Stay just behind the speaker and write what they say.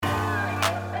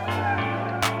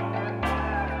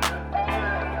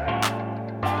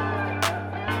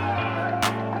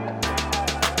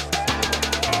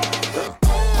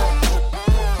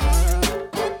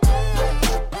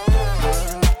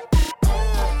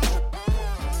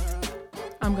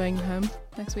I'm going home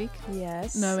next week.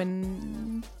 Yes. No,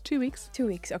 in 2 weeks. 2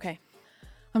 weeks. Okay.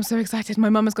 I'm so excited. My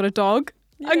mum has got a dog.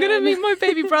 I'm going to meet my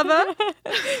baby brother.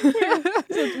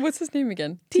 So what's his name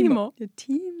again? Timo. Yeah,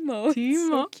 Timo. It's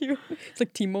so cute. It's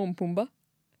like Timo and Pumbaa.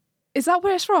 Is that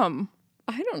where it's from?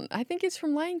 I think it's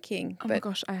from Lion King. Oh my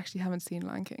gosh, I actually haven't seen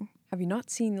Lion King. Have you not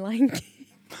seen Lion King?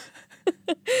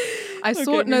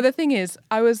 The thing is,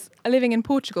 I was living in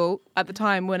Portugal at the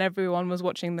time when everyone was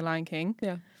watching The Lion King.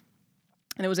 Yeah.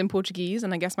 And it was in Portuguese,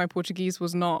 and I guess my Portuguese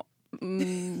was not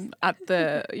at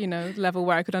the, level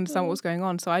where I could understand what was going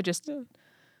on. So I just,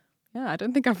 I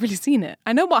don't think I've really seen it.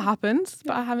 I know what happens,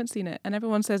 but I haven't seen it. And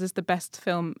everyone says it's the best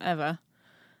film ever.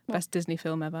 Best Disney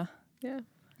film ever. Yeah.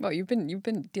 Well, you've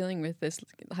been dealing with this,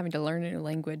 having to learn a new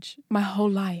language. My whole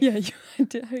life. Yeah,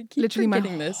 I keep literally my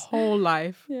this. whole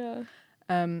life. Yeah.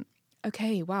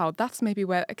 Okay, wow, that's maybe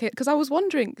where... Okay, because I was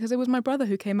wondering, because it was my brother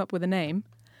who came up with a name.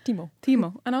 Timo.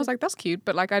 And I was like, that's cute,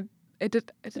 but like it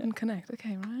didn't connect.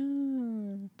 Okay,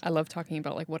 right. I love talking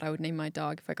about like what I would name my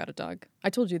dog if I got a dog. I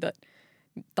told you that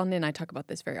Danne and I talk about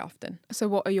this very often. So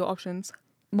what are your options?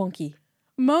 Monkey.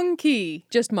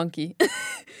 Just Monkey.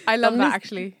 I love that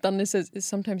actually. Danne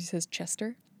sometimes he says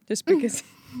Chester, just because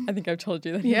I think I've told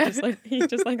you that he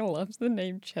just loves the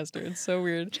name Chester. It's so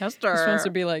weird. Chester. He just wants to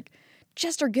be like,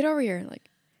 Chester, get over here. Like,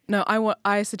 no,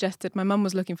 I suggested, my mum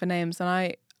was looking for names, and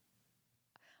I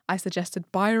suggested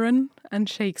Byron and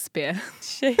Shakespeare.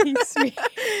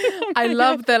 I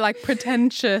love the like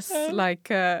pretentious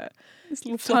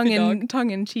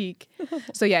tongue in cheek.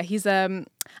 So yeah, he's and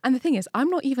the thing is, I'm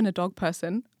not even a dog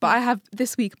person, but I have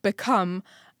this week become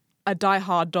a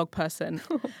diehard dog person.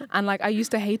 And like I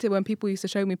used to hate it when people used to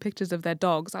show me pictures of their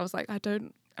dogs. I was like, I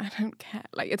don't care.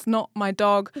 Like it's not my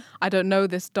dog. I don't know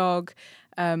this dog.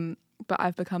 But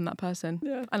I've become that person.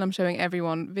 Yeah. And I'm showing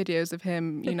everyone videos of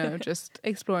him, just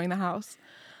exploring the house.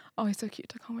 Oh, he's so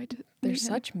cute. I can't wait to They're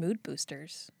such mood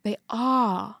boosters. They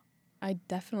are. I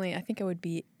think I would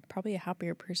be probably a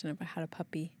happier person if I had a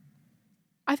puppy.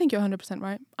 I think you're 100%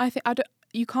 right.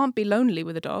 You can't be lonely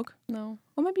with a dog. No.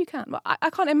 Or maybe you can. But I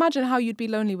can't imagine how you'd be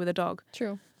lonely with a dog.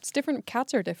 True. It's different.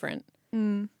 Cats are different.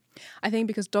 I think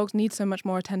because dogs need so much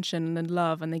more attention and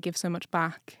love, and they give so much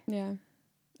back. Yeah.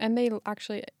 And they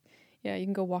actually... Yeah, you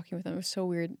can go walking with them. It was so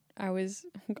weird. I was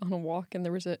on a walk and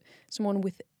there was someone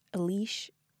with a leash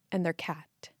and their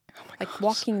cat. Oh my gosh.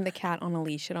 Walking the cat on a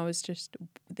leash. And it was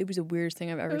the weirdest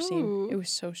thing I've ever seen. It was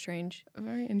so strange.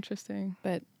 Very interesting.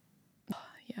 But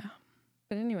yeah.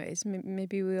 But anyways,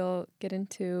 maybe we'll get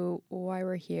into why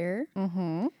we're here.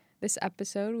 Mm-hmm. This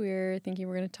episode, we're thinking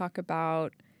we're going to talk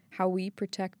about how we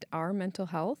protect our mental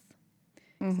health.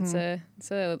 Mm-hmm.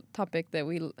 It's a topic that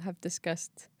we have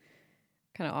discussed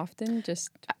kind of often.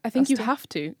 I think you have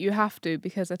to,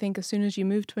 because I think as soon as you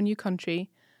move to a new country,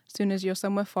 as soon as you're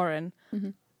somewhere foreign,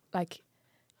 like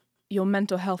your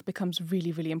mental health becomes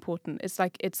really, really important. It's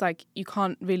like you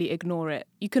can't really ignore it.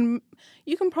 You can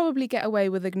probably get away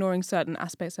with ignoring certain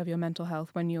aspects of your mental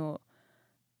health when you're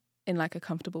in like a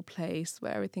comfortable place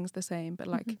where everything's the same, but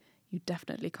like you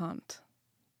definitely can't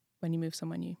when you move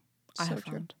somewhere new. I have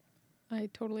found. I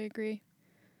totally agree.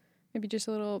 Maybe just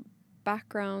a little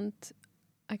background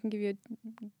I can give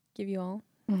you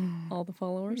all the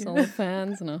followers, all the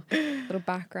fans, and a little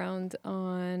background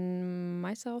on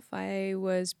myself. I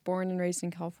was born and raised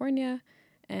in California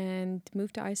and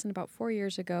moved to Iceland about 4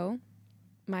 years ago.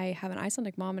 I have an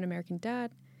Icelandic mom and American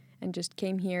dad, and just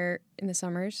came here in the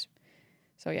summers.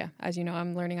 So yeah, as you know,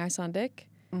 I'm learning Icelandic.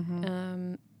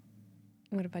 Mm-hmm.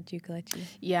 What about you, Kelechi?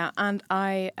 Yeah, and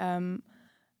I am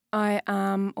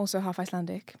also half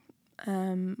Icelandic.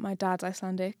 My dad's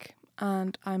Icelandic.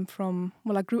 And I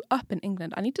grew up in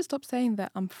England. I need to stop saying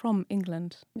that I'm from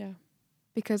England. Yeah.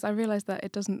 Because I realised that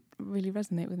it doesn't really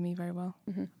resonate with me very well.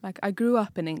 Mm-hmm. Like, I grew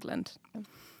up in England.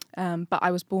 But I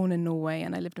was born in Norway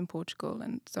and I lived in Portugal.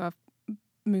 And so I've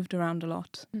moved around a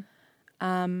lot.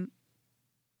 And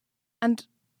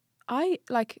I,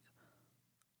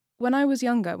 when I was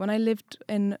younger, when I lived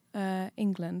in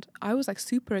England, I was,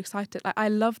 super excited. I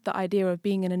loved the idea of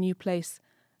being in a new place.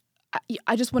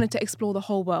 I just wanted to explore the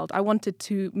whole world. I wanted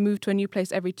to move to a new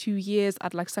place every 2 years.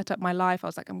 I'd set up my life. I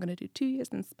was like, I'm going to do 2 years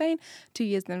in Spain, 2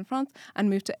 years in France, and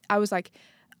move to... I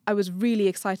was really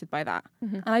excited by that.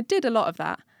 Mm-hmm. And I did a lot of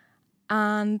that.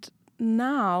 And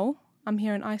now I'm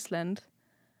here in Iceland.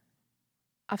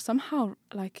 I've somehow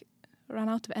ran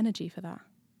out of energy for that.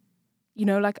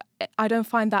 I don't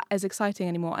find that as exciting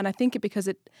anymore. And I think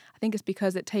it's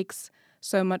because it takes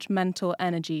so much mental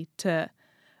energy to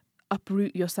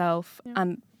uproot yourself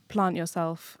and plant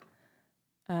yourself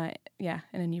in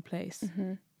a new place.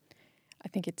 Mm-hmm. I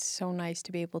think it's so nice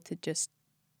to be able to just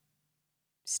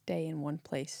stay in one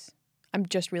place. I'm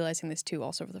just realizing this too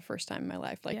also for the first time in my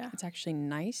life. Like, Yeah. it's actually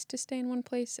nice to stay in one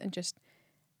place and just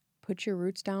put your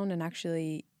roots down and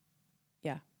actually,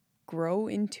 grow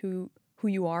into who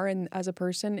you are and as a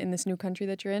person in this new country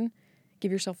that you're in.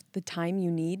 Give yourself the time you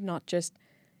need, not just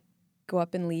go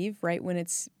up and leave right when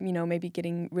it's, maybe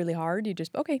getting really hard. You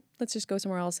just, okay, let's just go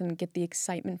somewhere else and get the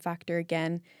excitement factor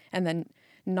again, and then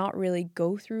not really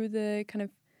go through the kind of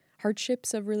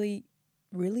hardships of really,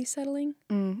 really settling.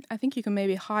 I think you can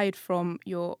maybe hide from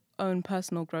your own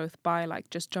personal growth by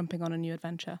like just jumping on a new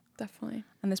adventure. Definitely.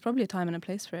 And there's probably a time and a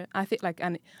place for it. I think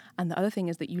and the other thing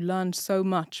is that you learn so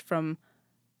much from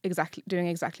doing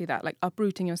exactly that, like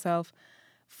uprooting yourself,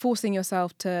 forcing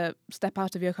yourself to step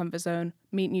out of your comfort zone,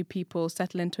 meet new people,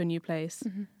 settle into a new place.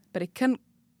 Mm-hmm. But it can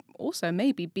also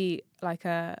maybe be like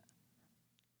a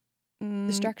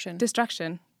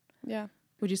distraction. Yeah.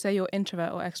 Would you say you're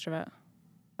introvert or extrovert?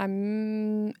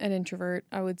 I'm an introvert,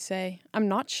 I would say. I'm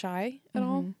not shy at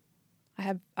all.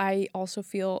 I also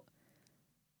feel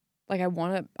like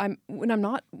when I'm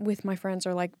not with my friends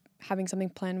or like having something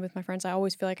planned with my friends, I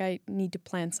always feel like I need to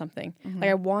plan something.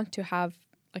 Like, I want to have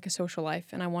like a social life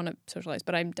and I want to socialize,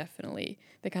 but I'm definitely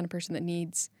the kind of person that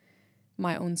needs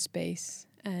my own space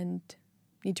and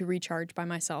need to recharge by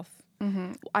myself.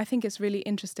 I think it's really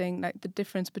interesting, like the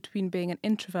difference between being an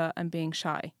introvert and being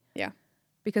shy. Yeah.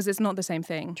 Because it's not the same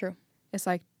thing. True. It's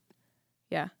like,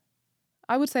 yeah.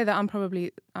 I would say that I'm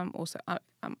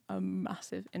a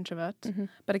massive introvert.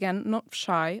 But again, not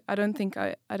shy. I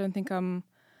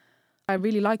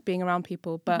really like being around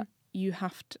people, but I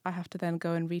have to then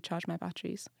go and recharge my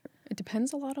batteries. It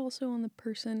depends a lot also on the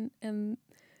person and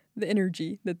the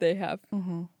energy that they have.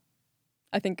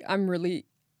 I think I'm really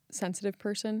sensitive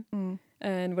person,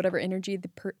 and whatever energy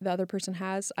the other person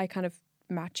has, I kind of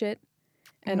match it,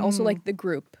 and also like the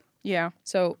group. Yeah.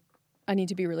 So I need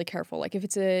to be really careful. Like,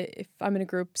 if I'm in a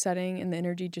group setting and the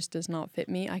energy just does not fit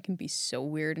me, I can be so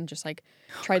weird and just like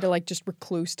try to like just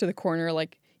recluse to the corner,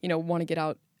 like, want to get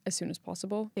out as soon as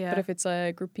possible. Yeah. But if it's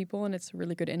a group of people and it's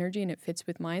really good energy and it fits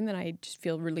with mine, then I just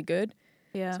feel really good.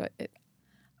 Yeah. So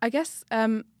I guess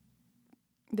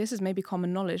this is maybe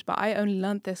common knowledge, but I only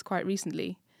learned this quite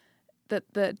recently, that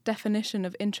the definition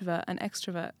of introvert and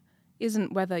extrovert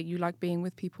isn't whether you like being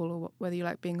with people or whether you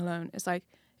like being alone.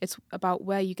 It's about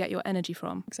where you get your energy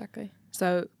from. Exactly.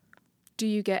 So do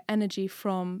you get energy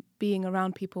from being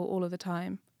around people all of the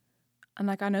time? And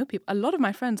like, I know people, a lot of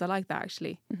my friends are like that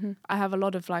actually. I have a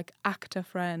lot of like actor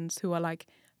friends who are like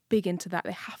big into that.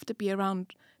 They have to be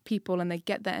around people and they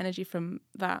get their energy from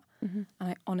that. And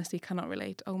I honestly cannot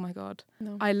relate. Oh my God.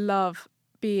 No. I love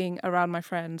being around my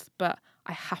friends, but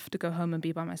I have to go home and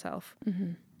be by myself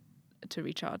to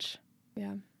recharge.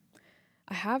 Yeah.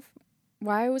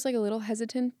 Why I was like a little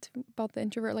hesitant about the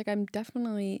introvert, like I'm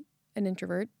definitely an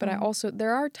introvert, but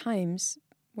there are times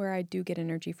where I do get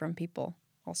energy from people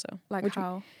also. Like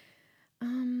how?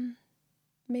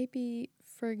 Maybe,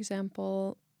 for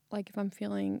example, like if I'm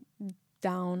feeling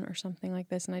down or something like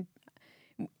this and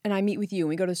I meet with you and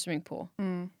we go to the swimming pool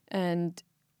and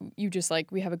you just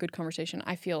like, we have a good conversation.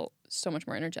 I feel so much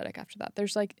more energetic after that.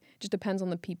 There's like, just depends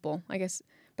on the people, I guess.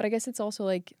 But I guess it's also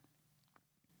like,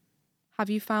 have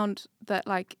you found that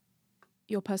like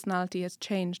your personality has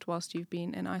changed whilst you've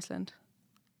been in Iceland?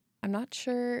 I'm not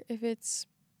sure if it's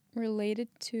related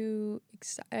to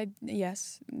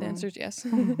yes, the answer is yes.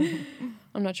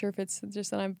 I'm not sure if it's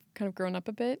just that I've kind of grown up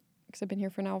a bit, because I've been here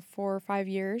for now 4 or 5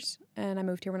 years and I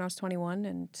moved here when I was 21,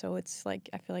 and so it's like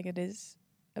I feel like it is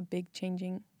a big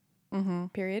changing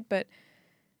period, but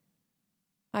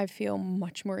I feel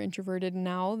much more introverted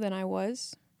now than I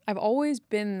was. I've always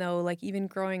been, though, like even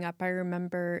growing up, I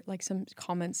remember like some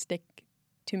comments stick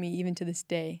to me even to this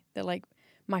day that like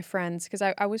my friends, because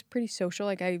I was pretty social,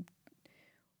 like I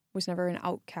was never an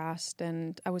outcast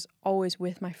and I was always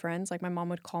with my friends. Like my mom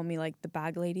would call me like the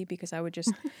bag lady because I would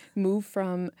just move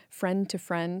from friend to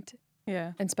friend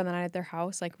and spend the night at their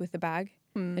house like with the bag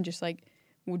and just like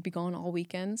would be gone all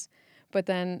weekends. But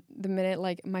then the minute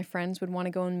like my friends would want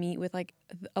to go and meet with like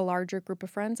a larger group of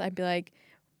friends, I'd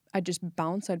just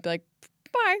bounce. I'd be like,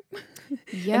 bye.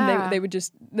 Yeah. And they would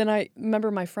just, then I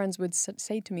remember my friends would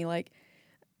say to me like,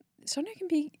 Sonia can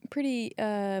be pretty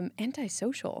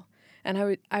antisocial.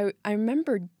 And I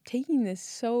remember taking this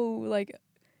so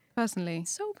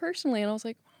personally, and I was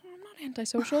like, oh, I'm not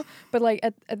antisocial, but like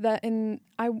at that, and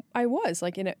I was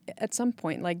like at some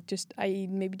point, like just I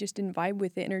maybe just didn't vibe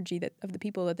with the energy of the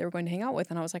people that they were going to hang out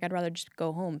with, and I was like, I'd rather just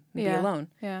go home and be alone.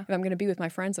 Yeah. If I'm going to be with my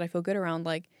friends that I feel good around,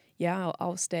 like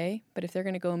I'll stay. But if they're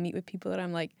going to go and meet with people that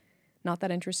I'm like not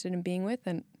that interested in being with,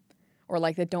 or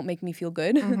like that don't make me feel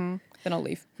good, then I'll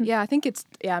leave. Yeah, I think it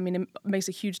makes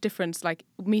a huge difference. Like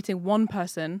meeting one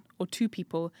person or two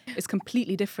people is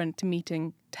completely different to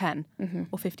meeting 10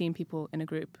 or 15 people in a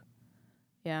group.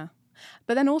 Yeah.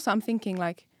 But then also I'm thinking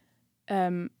like,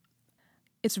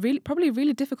 it's probably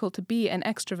really difficult to be an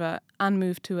extrovert and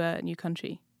move to a new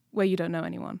country where you don't know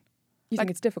anyone. You think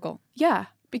it's difficult? Yeah,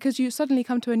 because you suddenly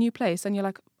come to a new place and you're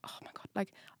like, oh my God,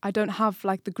 like I don't have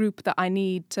like the group that I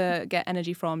need to get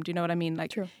energy from. Do you know what I mean?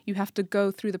 Like True. You have to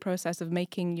go through the process of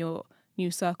making your new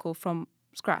circle from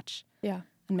scratch. Yeah.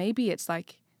 And maybe it's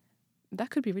like, that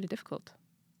could be really difficult.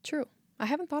 True. I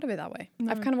haven't thought of it that way.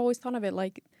 No. I've kind of always thought of it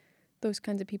like those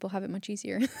kinds of people have it much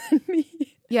easier than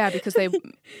me. Yeah,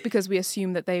 because we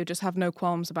assume that they just have no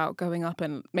qualms about going up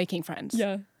and making friends.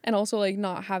 Yeah. And also like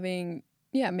not having,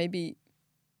 maybe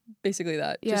basically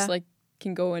that. Yeah. Just like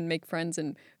can go and make friends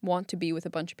and want to be with a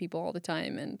bunch of people all the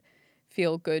time and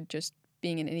feel good just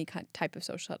being in any type of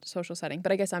social setting.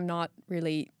 But I guess I'm not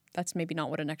really, that's maybe not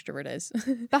what an extrovert is.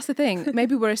 That's the thing.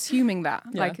 Maybe we're assuming that.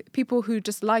 Yeah. Like people who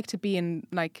just like to be in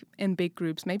big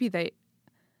groups, maybe they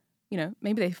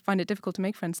find it difficult to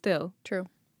make friends still. True.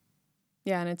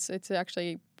 Yeah, and it's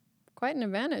actually quite an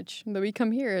advantage that we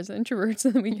come here as introverts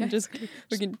and we can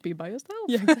we can be by yourself.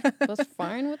 Yeah, exactly. That's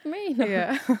fine with me.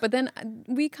 Yeah. But then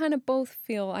we kind of both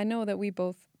feel, I know that we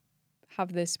both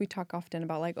have this, we talk often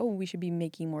about like, oh, we should be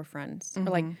making more friends. Or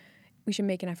like, we should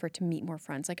make an effort to meet more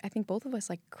friends. Like, I think both of us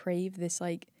like crave this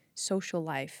like social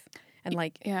life and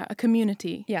like. Yeah, a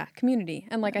community. Yeah, community.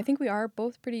 And like, I think we are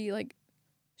both pretty like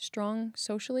strong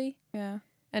socially. Yeah.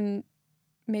 And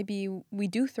maybe we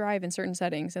do thrive in certain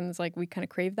settings and it's like we kind of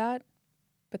crave that.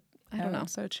 But I don't know.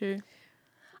 That's so true.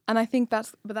 And I think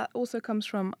but that also comes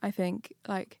from, I think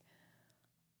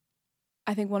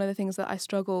one of the things that I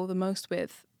struggle the most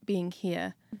with being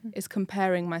here is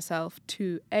comparing myself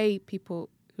to people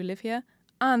who live here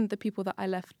and the people that I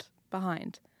left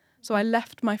behind. So I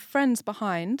left my friends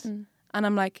behind and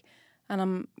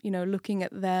I'm looking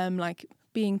at them like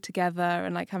being together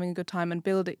and like having a good time and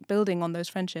building on those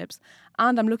friendships.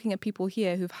 And I'm looking at people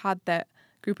here who've had their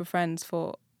group of friends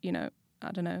for, I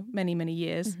don't know, many, many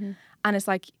years. And it's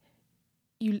like,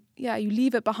 you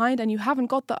leave it behind and you haven't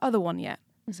got the other one yet.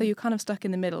 So you're kind of stuck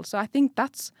in the middle. So I think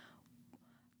that's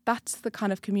the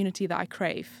kind of community that I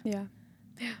crave. Yeah.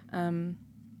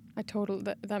 I totally,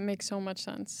 that makes so much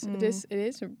sense. It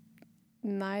is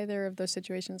neither of those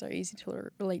situations are easy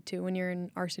to relate to when you're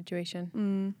in our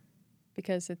situation.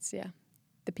 Because it's,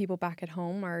 the people back at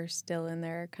home are still in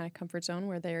their kind of comfort zone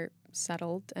where they're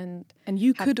settled and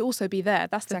you could also be there.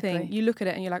 That's the Exactly. thing. You look at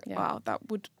it and you're like, wow, that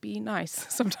would be nice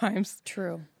sometimes.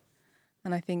 True.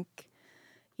 And I think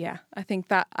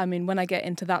that, when I get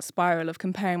into that spiral of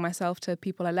comparing myself to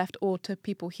people I left or to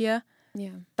people here,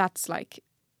 that's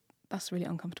really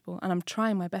uncomfortable. And I'm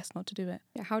trying my best not to do it.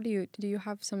 Yeah. How do you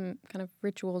have some kind of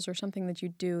rituals or something that you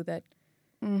do that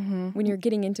when you're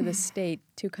getting into this state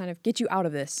to kind of get you out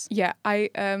of this? Yeah, I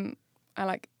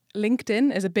like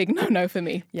LinkedIn is a big no for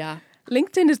me. Yeah.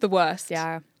 LinkedIn is the worst.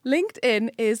 Yeah.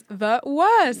 LinkedIn is the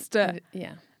worst.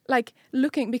 Yeah. Like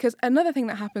because another thing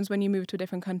that happens when you move to a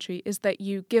different country is that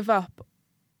you give up.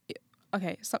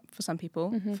 Okay, for some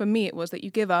people, for me it was that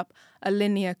you give up a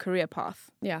linear career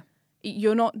path. Yeah.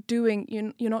 You're not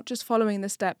just following the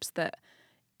steps that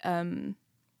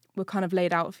were kind of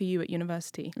laid out for you at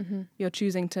university. You're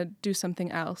choosing to do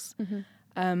something else.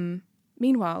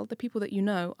 Meanwhile, the people that you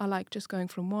know are like just going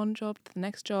from one job to the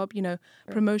next job,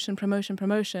 promotion.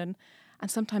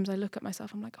 And sometimes I look at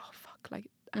myself, I'm like, oh, fuck, like,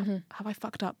 have I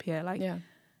fucked up here? Like,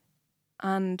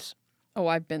 and... Oh,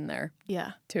 I've been there.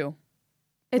 Yeah. Too.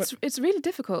 It's really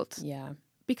difficult. Yeah.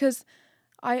 Because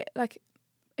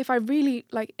if I really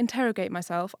interrogate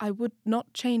myself, I would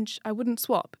not change, I wouldn't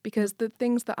swap because the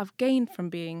things that I've gained from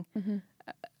being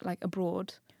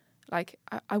abroad,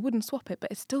 I wouldn't swap it, but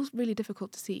it's still really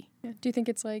difficult to see. Yeah. Do you think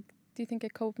a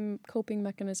coping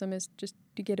mechanism is just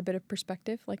to get a bit of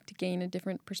perspective, like to gain a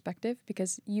different perspective?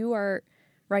 Because you are,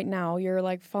 right now, you're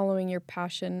like following your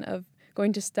passion of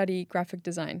going to study graphic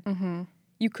design.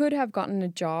 You could have gotten a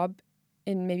job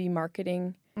in maybe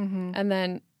marketing and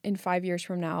then in 5 years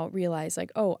from now realize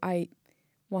like, oh, I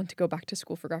want to go back to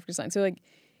school for graphic design. So like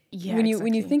when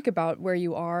you think about where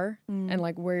you are and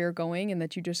like where you're going and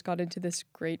that you just got into this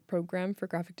great program for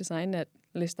graphic design at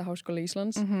Listaháskóli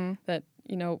Íslands, that,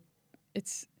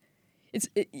 it's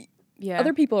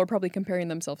other people are probably comparing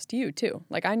themselves to you too.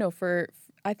 Like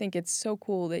I think it's so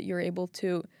cool that you're able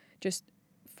to just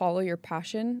follow your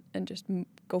passion and just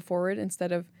go forward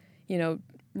instead of,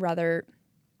 rather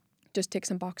just tick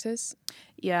some boxes.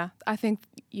 Yeah, I think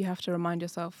you have to remind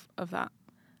yourself of that.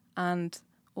 And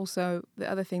also the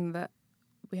other thing that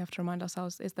we have to remind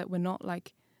ourselves is that we're not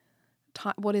like,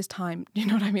 what is time? You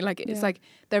know what I mean? Like, it's Yeah. like,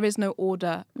 there is no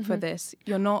order for Mhm. this.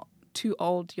 You're not too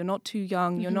old. You're not too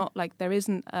young. You're Mhm. not like, there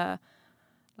isn't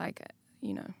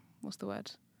you know, what's the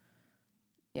word?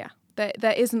 Yeah.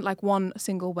 There isn't like one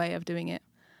single way of doing it.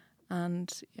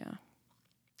 And yeah,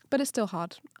 but it's still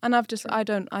hard. And True. I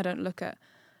don't look at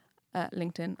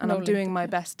LinkedIn, and No I'm doing LinkedIn, my yeah.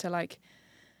 best to like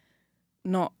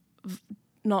not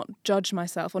judge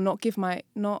myself, or not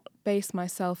base my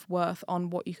self-worth on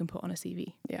what you can put on a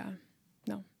CV. Yeah.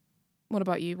 What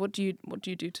about you? What do you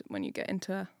do when you get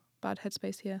into a bad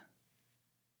headspace here?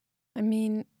 I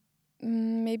mean,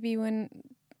 maybe when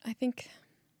I think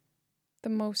the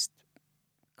most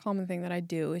common thing that I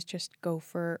do is just go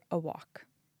for a walk.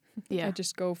 Yeah. I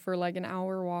just go for like an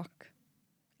hour walk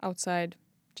outside,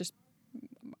 just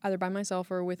either by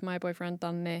myself or with my boyfriend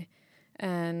Danne,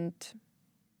 and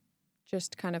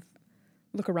just kind of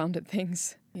look around at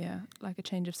things. Yeah, like a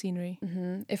change of scenery.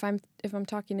 If I'm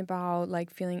talking about like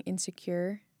feeling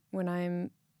insecure when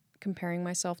I'm comparing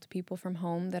myself to people from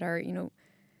home that are, you know,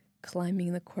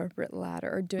 climbing the corporate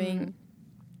ladder or doing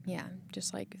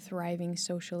just like thriving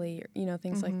socially, or, you know,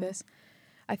 things like this.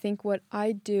 I think what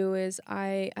I do is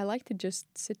I like to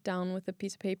just sit down with a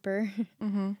piece of paper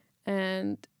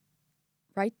and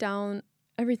write down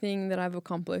everything that I've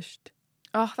accomplished.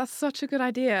 Oh, that's such a good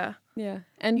idea. Yeah.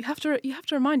 And You have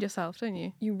to remind yourself, don't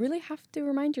you? you really have to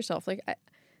remind yourself. Like,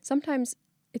 sometimes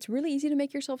it's really easy to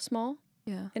make yourself small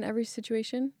Yeah. in every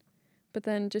situation, but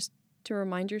then just to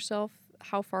remind yourself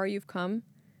how far you've come,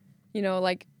 you know,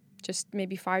 like just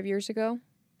maybe 5 years ago,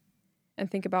 and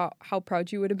think about how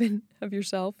proud you would have been of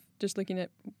yourself just looking at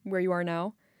where you are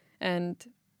now. And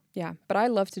yeah, but I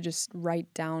love to just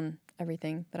write down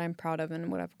everything that I'm proud of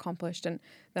and what I've accomplished, and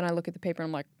then I look at the paper and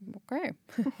I'm like, okay,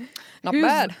 not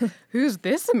bad. Who's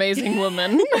this amazing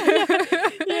woman? Yeah,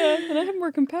 and I have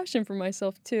more compassion for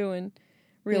myself too, and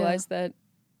realize that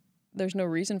there's no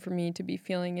reason for me to be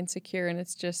feeling insecure, and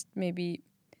it's just maybe,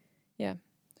 yeah.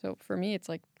 So for me, it's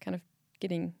like kind of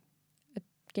gaining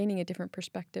a different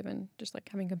perspective and just like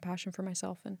having compassion for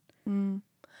myself. And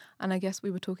And I guess we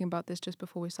were talking about this just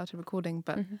before we started recording,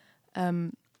 but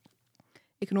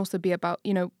it can also be about,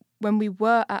 you know, when we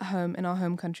were at home in our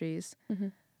home countries,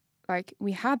 like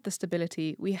we had the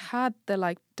stability, we had the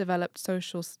like developed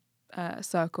social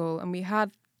circle, and we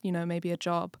had, you know, maybe a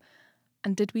job.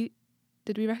 And did we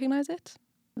recognize it?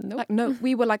 nope. Like, no,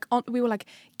 we were like,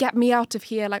 get me out of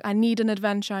here. Like, I need an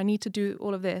adventure. I need to do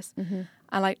all of this.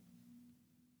 And like,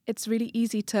 it's really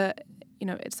easy to, you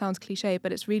know, it sounds cliche,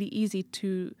 but it's really easy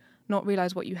to not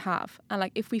realize what you have. And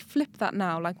like, if we flip that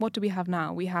now, like, what do we have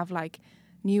now? We have like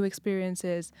new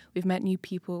experiences. We've met new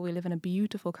people. We live in a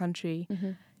beautiful country.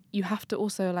 You have to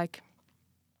also like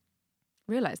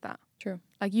realize that. True.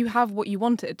 Like, you have what you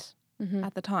wanted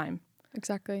at the time.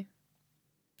 Exactly.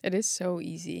 It is so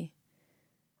easy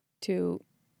to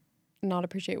not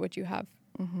appreciate what you have.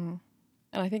 And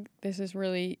I think this is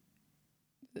really,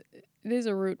 it is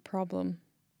a root problem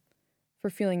for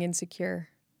feeling insecure.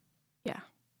 Yeah.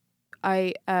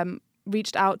 I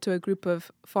reached out to a group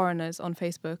of foreigners on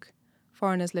Facebook,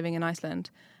 foreigners living in Iceland,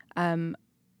 to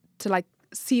like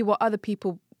see what other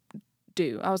people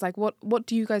do. I was like, what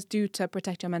do you guys do to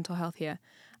protect your mental health here?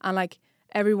 And like,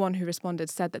 everyone who responded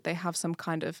said that they have some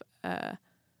kind of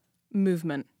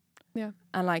movement. Yeah.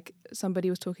 And like, somebody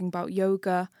was talking about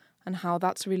yoga and how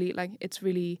that's really like, it's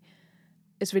really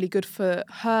good for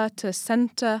her to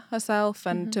center herself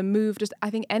and to move. Just, I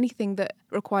think anything that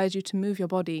requires you to move your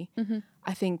body,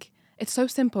 I think it's so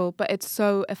simple, but it's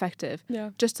so effective.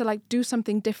 Yeah. Just to like do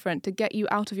something different to get you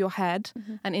out of your head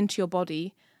and into your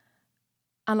body.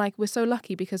 And like, we're so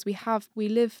lucky because we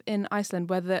live in Iceland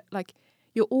where like,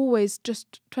 you're always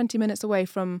just 20 minutes away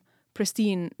from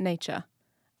pristine nature.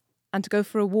 And to go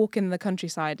for a walk in the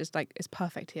countryside is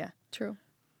perfect here. True.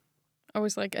 I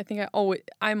think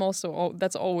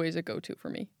that's always a go-to for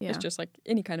me. Yeah. It's just like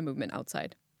any kind of movement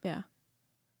outside. Yeah.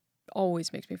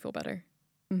 Always makes me feel better.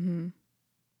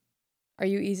 Are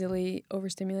you easily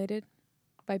overstimulated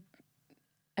by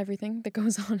everything that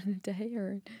goes on in a day,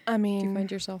 or I mean, do you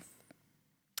find yourself?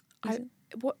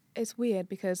 It's weird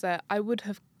because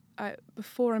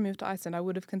before I moved to Iceland, I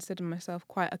would have considered myself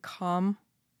quite a calm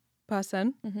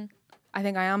person. I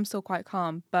think I am still quite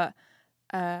calm, but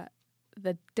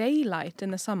the daylight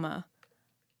in the summer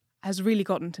has really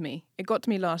gotten to me. It got to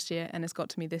me last year and it's got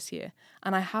to me this year.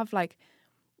 And I have like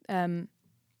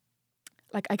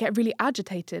I get really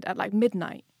agitated at like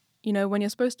midnight. You know, when you're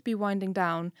supposed to be winding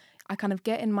down, I kind of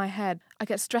get in my head. I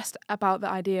get stressed about the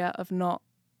idea of not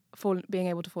being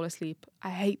able to fall asleep. I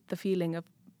hate the feeling of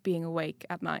being awake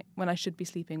at night when I should be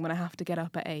sleeping, when I have to get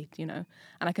up at 8, you know,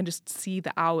 and I can just see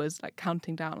the hours like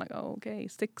counting down, like, oh, okay,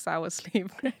 6 hours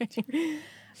sleep.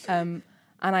 And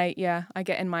I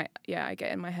get in my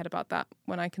head about that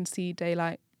when I can see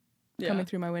daylight coming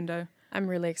through my window. I'm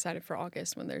really excited for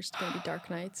August when there's going to be dark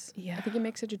nights. Yeah. I think it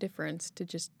makes such a difference to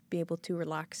just be able to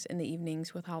relax in the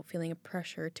evenings without feeling a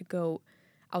pressure to go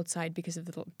outside because of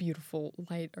the beautiful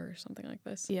light or something like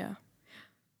this. Yeah.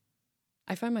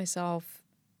 I find myself,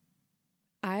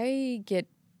 I get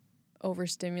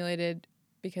overstimulated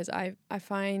because I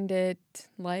find it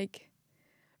like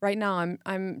right now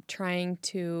I'm trying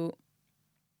to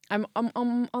I'm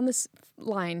on this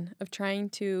line of trying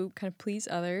to kind of please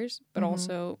others but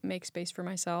also make space for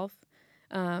myself.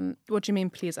 What do you mean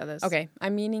please others? Okay,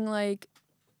 I'm meaning like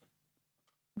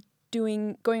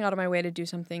going out of my way to do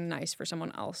something nice for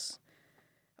someone else.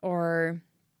 Or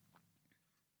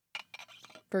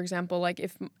for example, like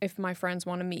if my friends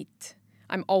want to meet,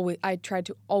 I try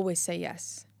to always say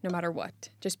yes, no matter what,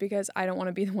 just because I don't want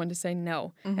to be the one to say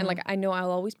no. And like I know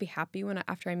I'll always be happy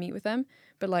after I meet with them,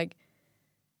 but like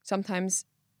sometimes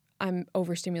I'm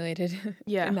overstimulated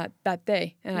in that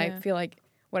day, and I feel like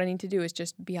what I need to do is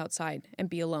just be outside and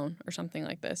be alone or something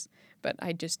like this. But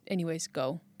I just anyways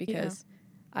go because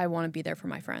I want to be there for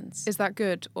my friends. Is that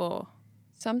good or?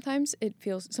 Sometimes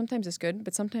it's good,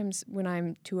 but sometimes when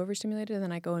I'm too overstimulated and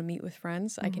then I go and meet with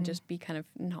friends, I can just be kind of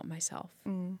not myself.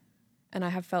 And I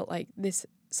have felt like this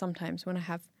sometimes when I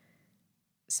have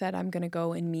said I'm going to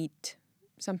go and meet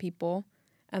some people,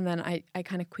 and then I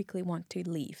kind of quickly want to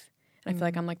leave. And I feel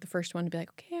like I'm like the first one to be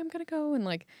like, okay, I'm going to go, and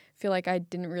like feel like I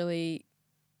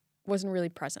wasn't really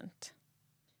present.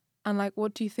 And like,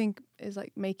 what do you think is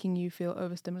like making you feel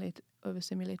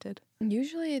overstimulated?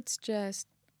 Usually it's just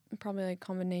probably like a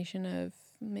combination of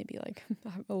maybe like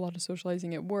a lot of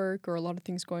socializing at work or a lot of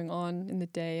things going on in the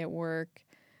day at work.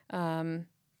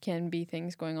 Can be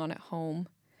things going on at home.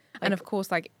 Like, and of course,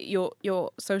 like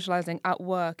you're socializing at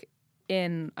work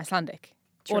in Icelandic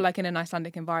or like in an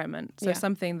Icelandic environment. So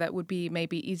something that would be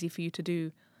maybe easy for you to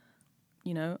do,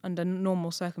 you know, under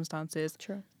normal circumstances,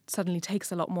 suddenly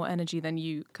takes a lot more energy than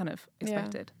you kind of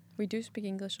expected. We do speak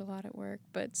English a lot at work,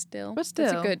 but still. It's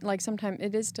a good, like sometimes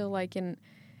it is still like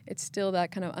it's still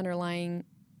that kind of underlying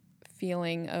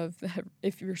feeling of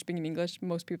if you're speaking English,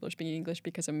 most people are speaking English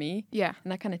because of me. Yeah.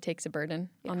 And that kind of takes a burden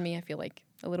on me. I feel like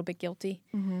a little bit guilty.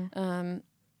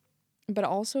 But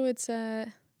also it's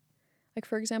like,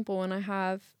 for example, when I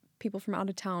have people from out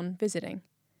of town visiting,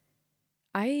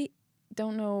 I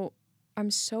don't know, I'm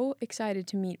so excited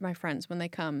to meet my friends when they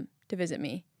come to visit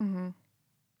me.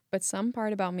 But some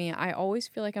part about me, I always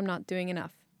feel like I'm not doing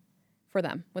enough for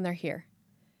them when they're here.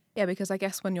 Yeah, because I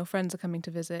guess when your friends are coming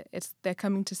to visit, they're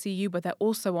coming to see you, but they're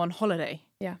also on holiday.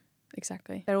 Yeah,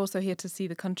 exactly. They're also here to see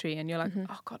the country, and you're like,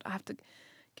 oh God, I have to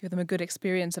give them a good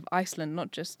experience of Iceland,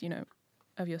 not just, you know,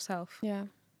 of yourself. Yeah.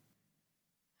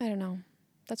 I don't know.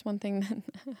 That's one thing that,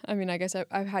 I mean, I guess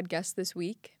I've had guests this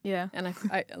week. Yeah. And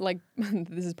I like,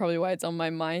 this is probably why it's on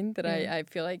my mind that I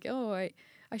feel like, oh, I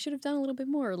should have done a little bit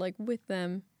more like with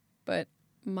them, but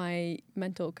my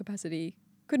mental capacity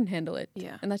couldn't handle it.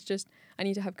 Yeah. And that's just, I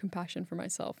need to have compassion for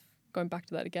myself. Going back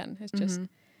to that again, it's just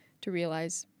to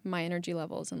realize my energy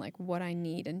levels and like what I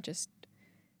need and just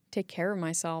take care of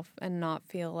myself and not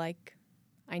feel like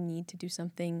I need to do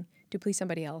something to please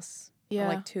somebody else. Yeah. Or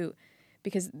like to,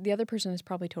 because the other person is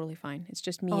probably totally fine. It's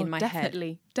just me in my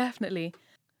head. Definitely.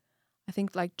 I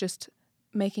think like just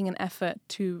making an effort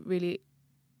to really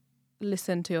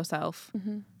listen to yourself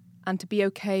and to be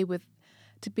okay with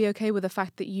the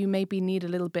fact that you maybe need a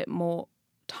little bit more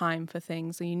time for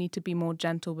things, and you need to be more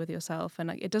gentle with yourself. And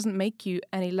like, it doesn't make you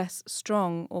any less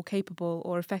strong or capable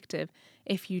or effective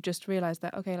if you just realize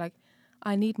that, okay, like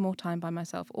I need more time by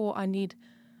myself, or I need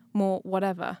more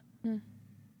whatever. And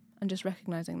just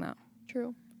recognizing that.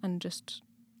 True. And just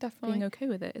definitely being okay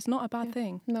with it. It's not a bad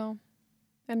thing. No.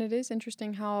 And it is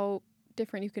interesting how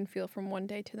different you can feel from one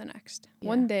day to the next. Yeah.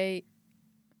 One day,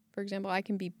 for example, I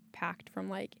can be packed from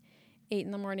like 8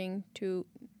 in the morning to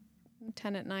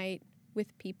 10 at night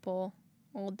with people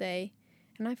all day,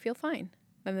 and I feel fine.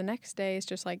 Then the next day is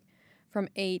just like from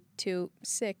 8 to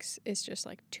 6 is just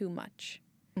like too much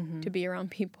to be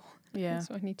around people. Yeah.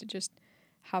 So I need to just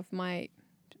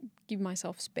give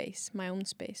myself space, my own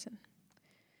space. And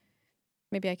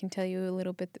maybe I can tell you a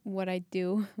little bit what I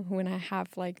do when I have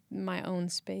like my own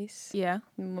space. Yeah.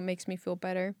 And what makes me feel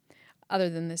better. Other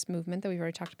than this movement that we've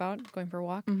already talked about, going for a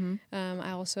walk.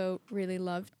 I also really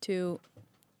love to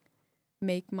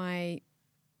make my,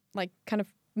 like, kind of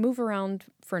move around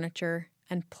furniture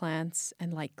and plants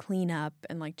and like clean up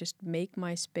and like just make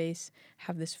my space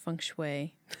have this feng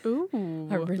shui. Ooh.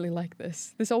 I really like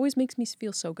this. This always makes me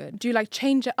feel so good. Do you like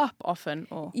change it up often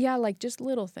or? Yeah, like just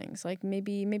little things. Like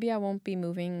maybe I won't be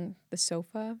moving the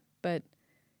sofa, but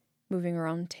moving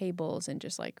around tables and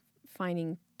just like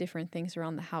finding different things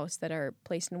around the house that are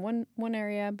placed in one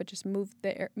area, but just move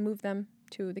them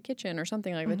to the kitchen or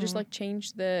something like that. Just like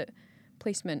change the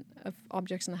placement of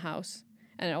objects in the house.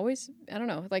 And it always, I don't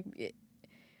know, like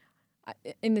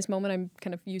in this moment, I'm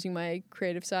kind of using my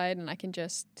creative side, and I can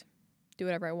just do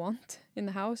whatever I want in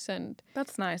the house. And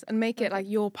that's nice. And make it like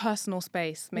your personal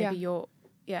space. Maybe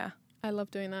I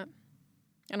love doing that.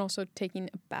 And also taking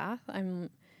a bath. I'm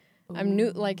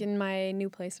new, like in my new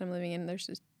place that I'm living in, there's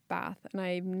this bath, and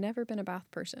I've never been a bath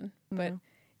person, but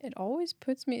it always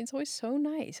puts me, it's always so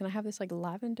nice. And I have this like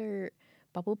lavender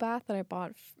bubble bath that I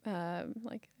bought,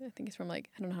 like, I think it's from like,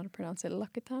 I don't know how to pronounce it,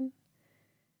 L'Occitane.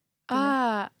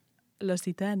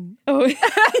 L'Occitane. Oh,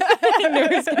 I know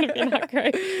it's going to be not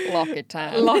great.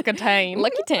 L'Occitane.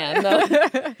 L'Occitane,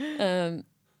 no.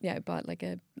 Yeah, I bought like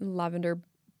a lavender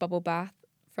bubble bath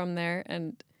from there,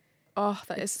 and oh,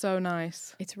 that is so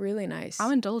nice. It's really nice.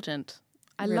 How indulgent.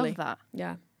 I Really. love that.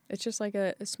 Yeah. It's just like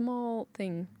a small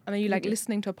thing. And are you like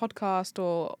listening to a podcast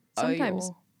or Sometimes.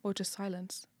 or just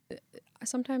silence?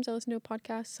 Sometimes I listen to a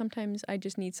podcast. Sometimes I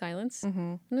just need silence.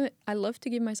 Mm-hmm. I love to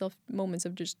give myself moments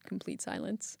of just complete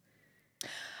silence.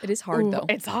 It is hard though.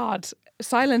 It's hard.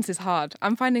 Silence is hard.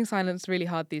 I'm finding silence really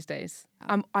hard these days.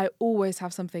 I always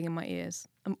have something in my ears.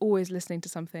 I'm always listening to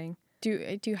something.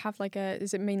 Do you have like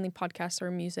is it mainly podcasts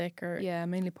or music or? Yeah,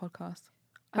 mainly podcasts.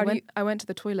 How I went to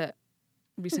the toilet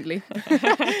recently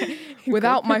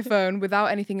without my phone, without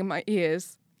anything in my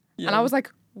ears. Yeah. And I was like,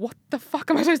 what the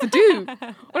fuck am I supposed to do?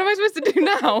 What am I supposed to do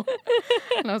now?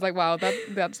 And I was like, wow,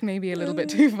 that's maybe a little bit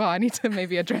too far. I need to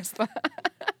maybe address that.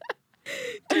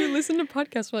 Do you listen to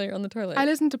podcasts while you're on the toilet? I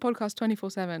listen to podcasts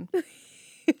 24/7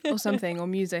 or something, or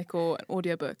music or an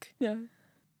audiobook. Yeah.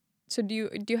 So do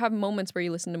you have moments where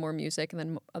you listen to more music and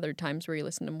then other times where you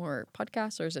listen to more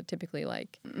podcasts, or is it typically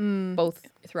like both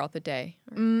throughout the day?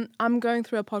 I'm going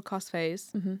through a podcast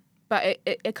phase, but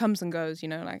it comes and goes, you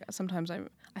know, like sometimes I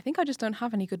think I just don't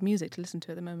have any good music to listen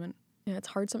to at the moment. Yeah, it's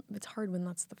hard. It's hard when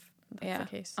that's the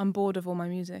case. I'm bored of all my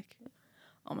music.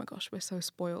 Oh my gosh, we're so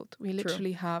spoiled. We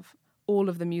literally have all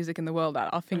of the music in the world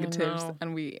at our fingertips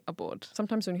and we are bored.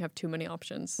 Sometimes when you have too many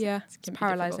options, it's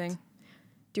paralyzing.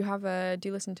 Do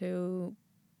you listen to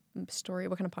story?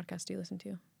 What kind of podcast do you listen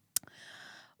to?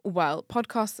 Well,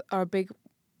 podcasts are a big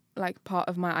like part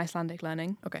of my Icelandic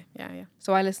learning. Okay, yeah.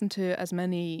 So I listen to as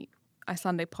many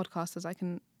Icelandic podcasts as I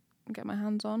can get my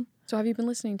hands on. So have you been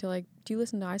listening to do you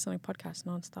listen to Icelandic podcasts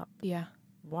nonstop? Yeah.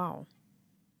 Wow.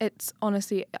 It's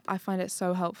honestly, I find it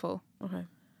so helpful. Okay.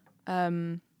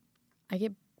 I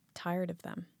get tired of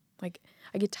them. Like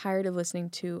I get tired of listening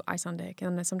to Icelandic,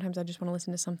 and sometimes I just want to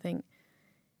listen to something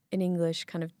in English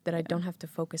kind of that I don't have to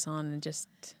focus on and just...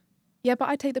 Yeah, but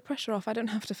I take the pressure off. I don't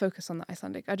have to focus on the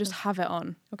Icelandic. I just have it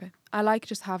on. Okay. I like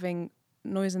just having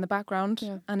noise in the background.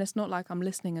 Yeah. And it's not like I'm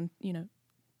listening and, you know,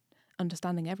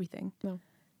 understanding everything. No.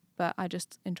 But I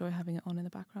just enjoy having it on in the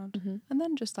background. Mm-hmm. And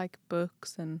then just like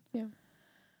books and... Yeah.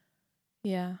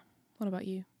 Yeah. What about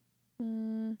you?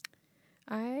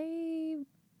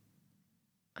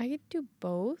 I could do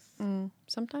both.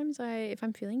 Sometimes if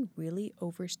I'm feeling really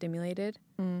overstimulated,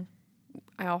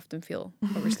 I often feel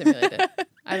overstimulated.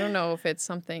 I don't know if it's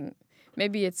something,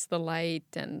 maybe it's the light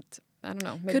and I don't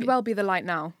know. Maybe, could well be the light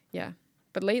now. Yeah.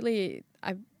 But lately,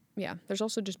 there's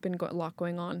also just been a lot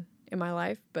going on in my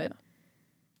life. But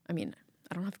I mean,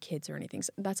 I don't have kids or anything.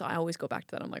 So I always go back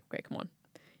to that. I'm like, okay, come on.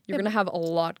 You're going to have a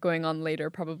lot going on later,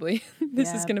 probably.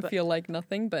 This is going to feel like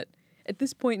nothing. But at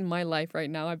this point in my life right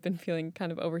now, I've been feeling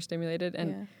kind of overstimulated.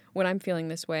 And when I'm feeling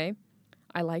this way,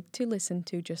 I like to listen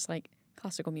to just like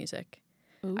classical music.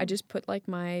 Ooh. I just put like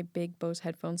my big Bose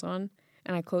headphones on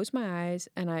and I close my eyes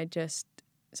and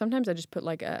sometimes I just put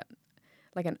like an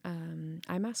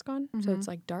eye mask on. So it's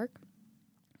like dark.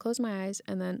 Close my eyes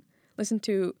and then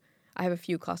I have a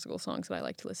few classical songs that I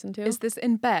like to listen to. Is this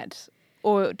in bed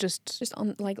or just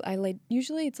on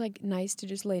usually it's like nice to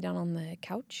just lay down on the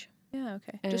couch. Yeah,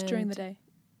 okay. Just during the day.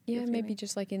 Yeah, maybe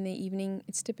just like in the evening.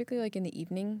 It's typically like in the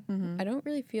evening. I don't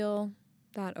really feel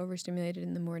that overstimulated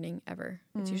in the morning ever.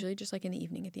 It's usually just like in the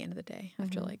evening at the end of the day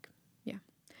after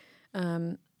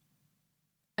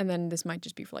and then this might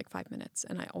just be for like 5 minutes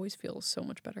and I always feel so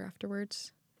much better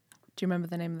afterwards. Do you remember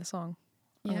the name of the song?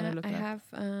 Yeah, I have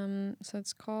so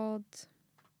it's called,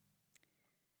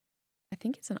 I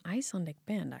think it's an Icelandic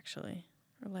band actually.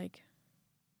 Or like,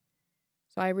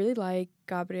 so I really like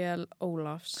Gabriel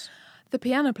Ólafs. The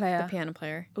piano player. the piano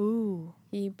player. Ooh.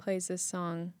 He plays this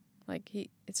song, like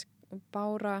it's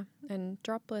Baura and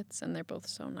Droplets, and they're both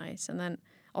so nice. And then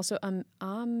also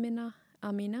Amina.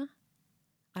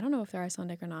 I don't know if they're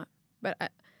Icelandic or not, but I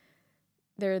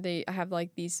have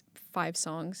like these 5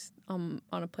 songs on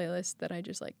a playlist that I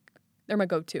just like. They're my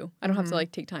go-to. I don't have to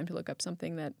like take time to look up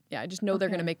something that I just know they're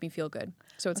gonna make me feel good.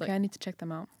 So it's I need to check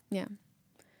them out. Yeah.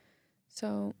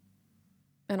 So,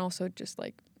 and also just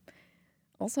like,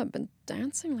 also I've been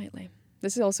dancing lately.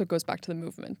 This also goes back to the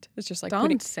movement. It's just like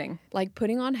dancing.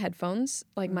 putting on headphones,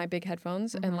 like my big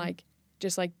headphones, and like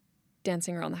just like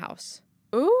dancing around the house.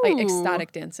 Ooh. Like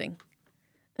ecstatic dancing.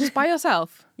 Just by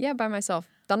yourself. Yeah, by myself.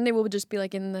 Danny will just be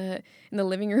like in the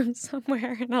living room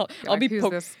somewhere, and I'll be who's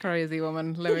this crazy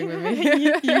woman living with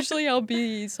me? Usually I'll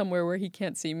be somewhere where he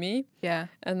can't see me. Yeah.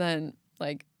 And then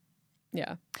like,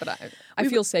 yeah, but I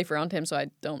feel safe around him, so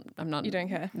I'm not. You don't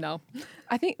care? No.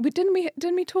 I think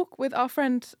didn't we talk with our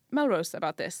friend Melrose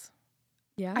about this?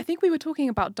 Yeah. I think we were talking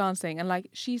about dancing, and like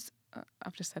she's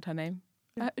I've just said her name.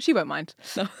 She won't mind.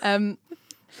 No.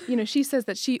 You know, she says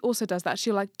that she also does that.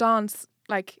 She'll like dance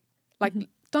like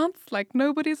dance like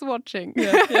nobody's watching.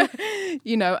 Yeah.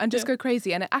 You know, and just go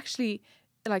crazy, and it actually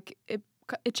like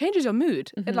it changes your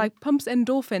mood. It like pumps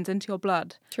endorphins into your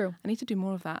blood. True. I need to do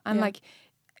more of that. And like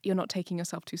you're not taking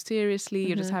yourself too seriously.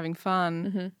 You're just having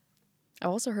fun. I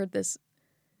also heard this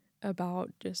about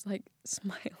just like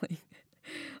smiling.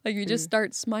 Like you just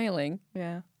start smiling.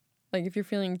 Yeah. Like if you're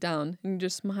feeling down and you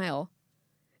just smile.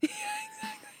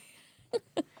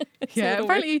 Yeah,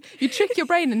 apparently you trick your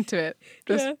brain into it.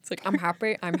 Just It's like I'm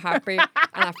happy, and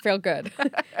I feel good.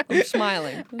 I'm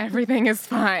smiling. everything is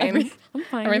fine. I'm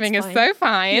fine. Everything is so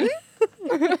fine.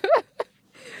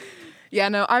 Yeah,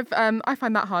 no, I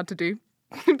find that hard to do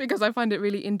because I find it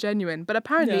really ingenuine. But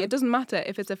apparently it doesn't matter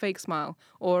if it's a fake smile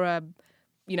or a,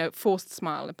 forced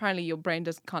smile. Apparently your brain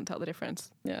can't tell the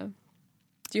difference. Yeah.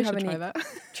 Do you have any? Try that?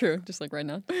 True, just like right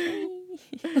now.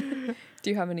 Do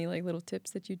you have any like little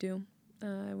tips that you do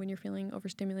when you're feeling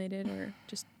overstimulated or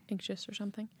just anxious or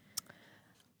something?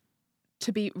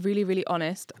 To be really, really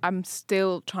honest, I'm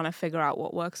still trying to figure out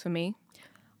what works for me.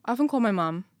 I often call my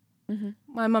mum.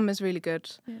 My mum is really good.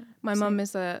 Yeah, my mum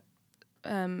is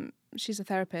she's a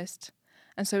therapist,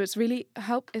 and so it's really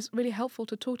helpful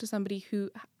to talk to somebody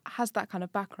who has that kind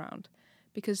of background,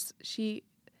 because she,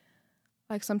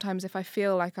 like, sometimes if I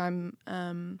feel like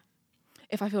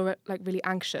like really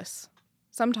anxious,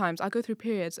 sometimes I go through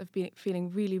periods of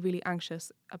feeling really, really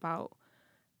anxious about,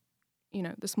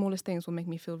 the smallest things will make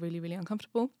me feel really, really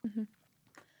uncomfortable.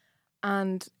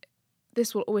 And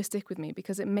this will always stick with me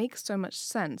because it makes so much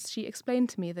sense. She explained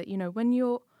to me that, when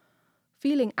you're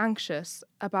feeling anxious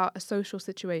about a social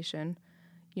situation,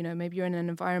 maybe you're in an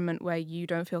environment where you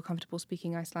don't feel comfortable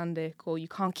speaking Icelandic or you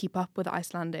can't keep up with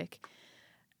Icelandic.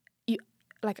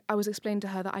 I was explaining to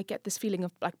her that I get this feeling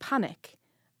of like panic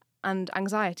and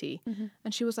anxiety.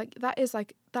 And she was like, that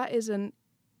isn't,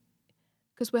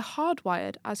 because we're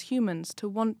hardwired as humans to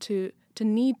want to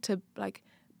need to like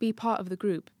be part of the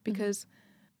group, because,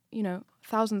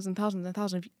 thousands and thousands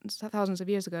and thousands of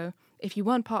years ago, if you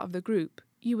weren't part of the group,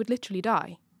 you would literally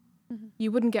die.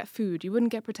 You wouldn't get food, you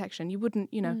wouldn't get protection, you wouldn't,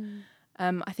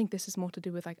 I think this is more to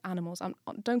do with like animals.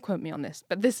 Don't quote me on this,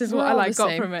 but this is what I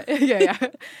got from it. Yeah.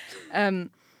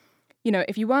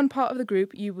 If you weren't part of the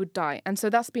group, you would die. And so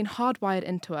that's been hardwired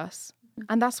into us.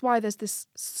 And that's why there's this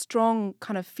strong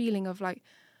kind of feeling of like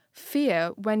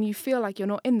fear when you feel like you're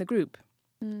not in the group.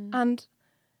 And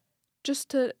just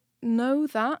to know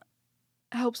that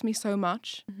helps me so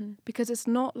much, because it's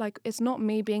not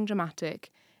me being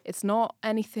dramatic. It's not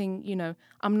anything,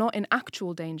 I'm not in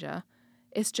actual danger.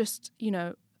 It's just,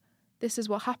 this is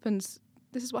what happens.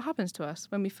 This is what happens to us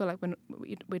when we feel like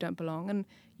we don't belong. And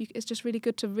it's just really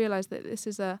good to realize that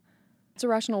it's a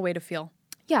rational way to feel.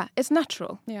 Yeah, it's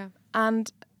natural. Yeah.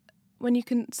 And when you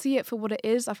can see it for what it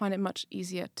is, I find it much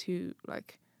easier to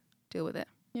like deal with it.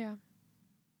 Yeah.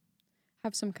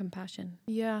 Have some compassion.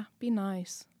 Yeah, be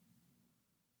nice.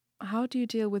 How do you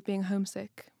deal with being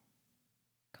homesick?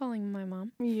 Calling my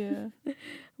mom. Yeah.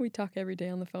 We talk every day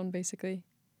on the phone, basically.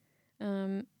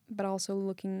 But also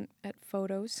looking at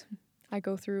photos. I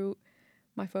go through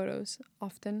my photos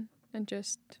often and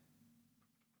just,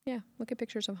 look at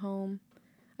pictures of home.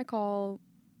 I call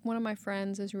one of my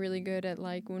friends is really good at,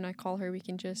 like, when I call her, we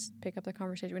can just pick up the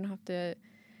conversation. We don't have to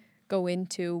go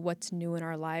into what's new in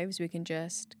our lives. We can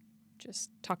just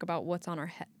talk about what's on our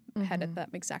head at that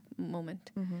exact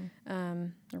moment,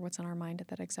 or what's on our mind at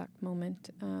that exact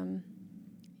moment.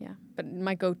 But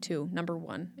my go-to, number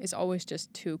one, is always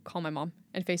just to call my mom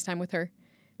and FaceTime with her.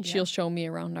 Yeah. She'll show me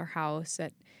around our house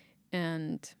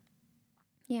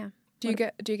Do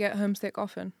you get homesick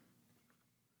often?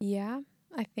 Yeah,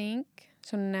 I think.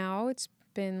 So now it's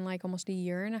been like almost a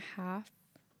year and a half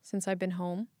since I've been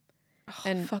home. Oh,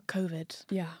 And fuck COVID.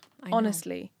 yeah, I know.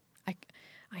 Honestly.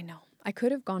 I know. I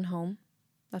could have gone home.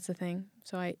 That's the thing.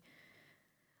 So I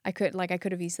could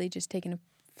have easily just taken a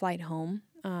flight home.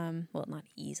 Well, not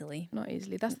easily. Not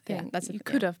easily. That's the thing. Yeah, You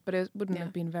could have, but it wouldn't Yeah.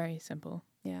 have been very simple.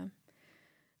 Yeah.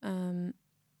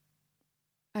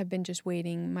 I've been just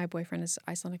waiting. My boyfriend is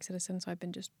Icelandic citizen, so I've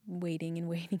been just waiting and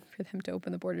waiting for them to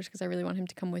open the borders because I really want him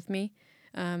to come with me.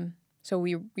 So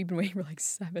we've been waiting for like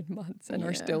 7 months and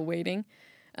are still waiting.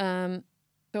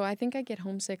 So I think I get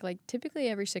homesick like typically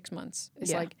every 6 months.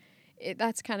 It's like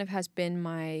that's kind of has been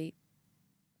my,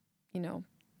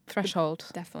 Threshold.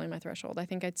 definitely my threshold. I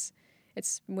think it's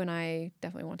when I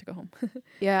definitely want to go home.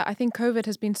 Yeah, I think COVID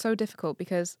has been so difficult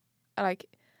because, like,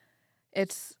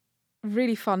 it's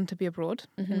really fun to be abroad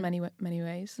in many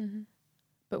ways. Mm-hmm.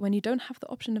 But when you don't have the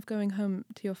option of going home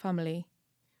to your family,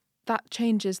 that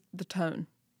changes the tone.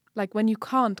 Like, when you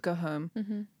can't go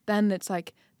home, then it's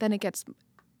like, then it gets,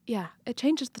 it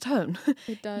changes the tone.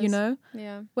 It does. You know?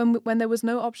 Yeah. When there was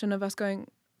no option of us going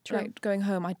True. going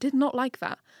home, I did not like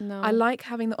that. No. I like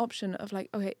having the option of like,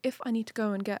 okay, if I need to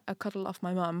go and get a cuddle off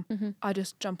my mum, I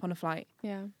just jump on a flight,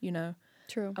 Yeah. you know?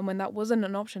 True. And when that wasn't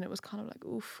an option, it was kind of like,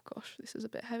 oof, gosh, this is a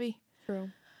bit heavy.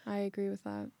 True. I agree with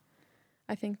that.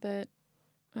 I think that,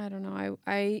 I don't know,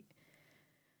 I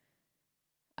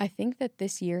think that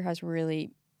this year has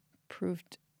really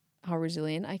proved how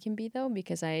resilient I can be though,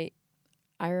 because I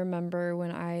remember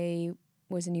when I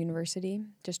was in university,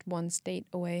 just one state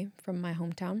away from my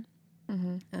hometown.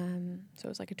 So it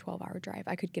was like a 12-hour drive.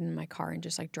 I could get in my car and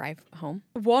just like drive home.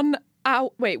 One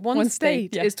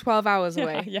state yeah. is 12 hours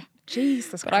away. Yeah.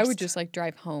 Jesus But Christ. I would just like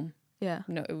drive home. Yeah.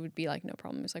 No, it would be like no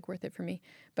problem. It was like worth it for me.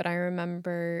 But I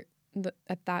remember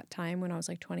at that time when I was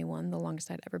like 21, the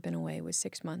longest I'd ever been away was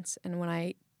 6 months. And when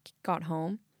I got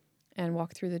home and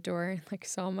walked through the door and like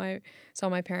saw my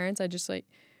parents, I just like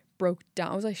broke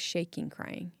down. I was like shaking,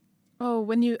 crying. Oh,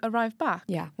 when you arrived back?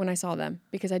 Yeah, when I saw them,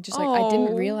 because I just like I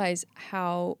didn't realize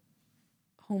how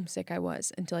homesick I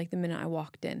was until like the minute I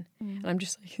walked in. And I'm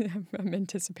just like I'm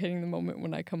anticipating the moment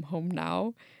when I come home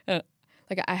now.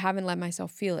 Like I haven't let myself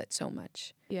feel it so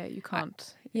much. Yeah, you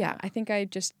can't. I think I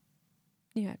just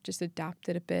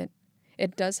adapted a bit.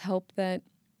 It does help that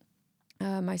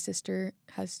my sister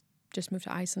has just moved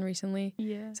to Iceland recently.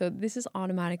 Yeah. So this is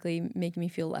automatically making me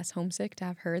feel less homesick to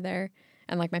have her there.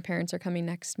 And like my parents are coming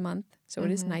next month. So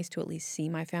it is nice to at least see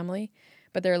my family.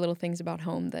 But there are little things about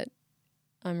home that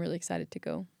I'm really excited to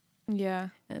go. Yeah.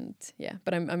 And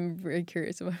but I'm very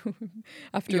curious about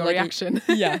after your reaction.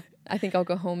 I think I'll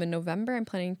go home in November. I'm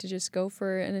planning to just go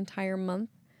for an entire month,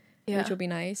 which will be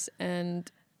nice.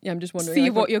 And I'm just wondering.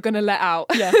 See what you're going to let out.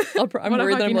 Yeah. I'm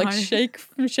worried that I'm like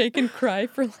shake and cry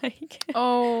for like a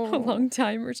long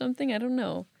time or something. I don't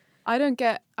know. I don't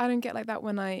get like that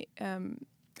when I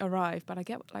arrive, but I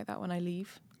get like that when I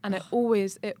leave. And it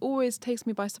always takes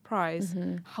me by surprise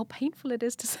how painful it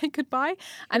is to say goodbye.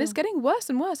 And it's getting worse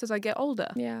and worse as I get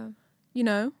older. Yeah. You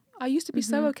know, I used to be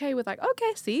so okay with like,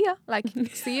 okay, see ya. Like,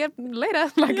 see ya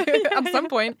later, like at some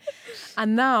point.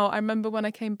 And now I remember when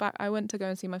I came back, I went to go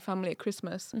and see my family at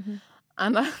Christmas.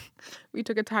 And we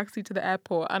took a taxi to the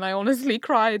airport. And I honestly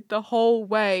cried the whole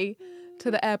way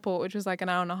to the airport, which was like an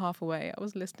hour and a half away. I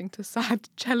was listening to sad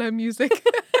cello music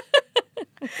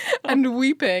and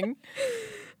weeping.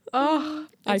 Oh,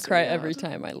 I cry really every hard.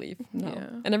 time I leave. No. Yeah.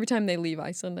 And every time they leave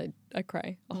Iceland, I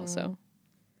cry also.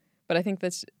 But I think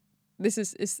it's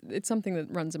something that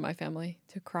runs in my family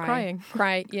to cry.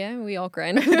 Cry. Yeah, we all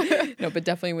cry. No, but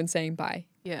definitely when saying bye.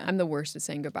 Yeah. I'm the worst at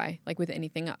saying goodbye. Like with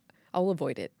anything, I'll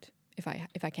avoid it if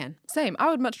I can. Same. I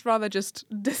would much rather just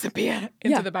disappear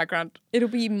into the background. It'll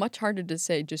be much harder to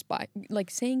say just bye.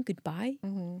 Like saying goodbye,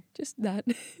 just that.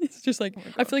 It's just like,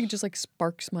 I feel like it just like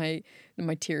sparks my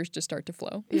tears just start to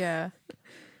flow. Yeah.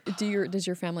 Does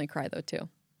your family cry though too?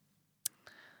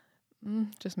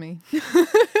 Just me. So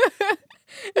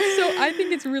I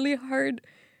think it's really hard.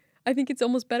 I think it's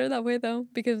almost better that way though,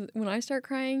 because when I start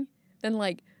crying, then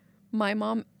like my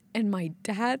mom and my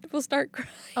dad will start crying.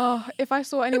 Oh, if I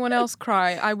saw anyone else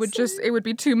cry, I would it would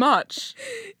be too much.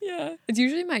 Yeah. It's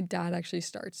usually my dad actually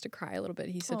starts to cry a little bit.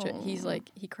 He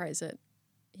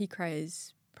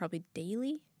cries probably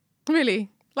daily. Really?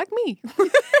 Like me.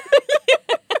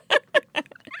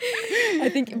 I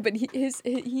think, but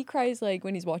he cries like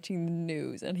when he's watching the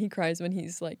news, and he cries when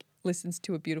he's like listens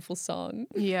to a beautiful song.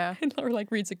 Yeah. Or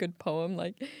like reads a good poem.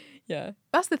 Like, yeah.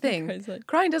 That's the thing.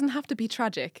 Crying doesn't have to be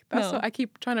tragic. That's what I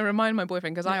keep trying to remind my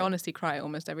boyfriend, because I honestly cry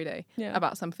almost every day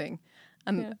about something.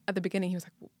 And at the beginning he was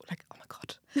like, oh my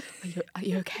God, are are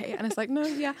you okay? And it's like, no,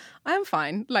 yeah, I am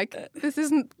fine. Like, this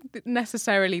isn't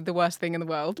necessarily the worst thing in the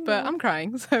world, but I'm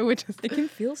crying. So we're just, It can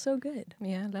feel so good.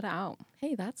 yeah, let it out.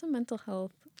 Hey, that's a mental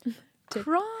health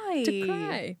Cry. to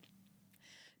cry.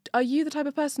 Are you the type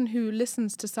of person who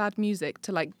listens to sad music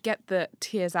to like get the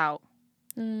tears out?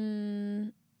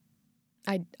 I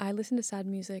listen to sad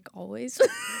music always.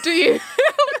 Do you?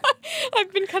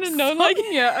 I've been kind of known like,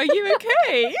 Sonia, are you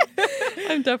okay?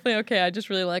 I'm definitely okay. I just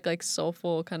really like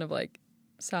soulful kind of like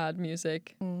sad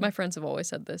music. My friends have always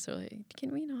said this. They're like,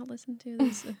 can we not listen to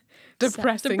this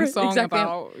Depressing song exactly.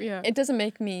 about, yeah. It doesn't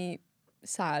make me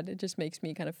sad. It just makes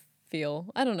me kind of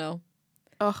feel, I don't know.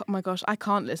 Oh my gosh, I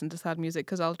can't listen to sad music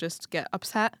because I'll just get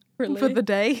upset for Really? the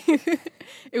day.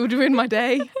 It would ruin my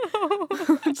day.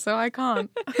 So I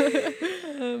can't.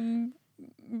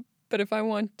 But if I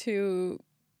want to,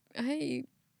 I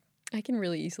can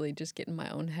really easily just get in my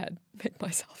own head, make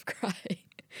myself cry.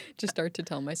 Just start to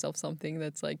tell myself something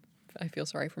that's like, I feel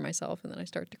sorry for myself, and then I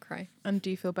start to cry. And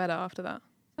do you feel better after that?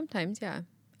 Sometimes, yeah.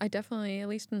 I definitely, at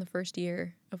least in the first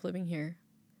year of living here,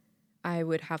 I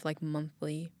would have like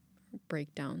monthly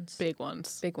breakdowns. Big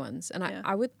ones. Big ones. And Yeah.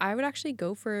 I would actually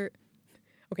go for,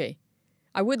 okay,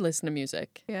 I would listen to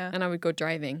music. Yeah. And I would go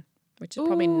driving, which is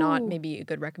probably not Ooh. maybe a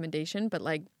good recommendation, but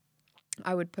like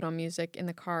I would put on music in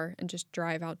the car and just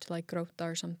drive out to like Grota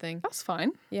or something. That's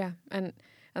fine. Yeah. And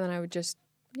then I would just,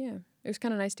 yeah. It was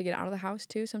kind of nice to get out of the house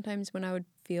too. Sometimes when I'd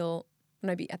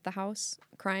be at the house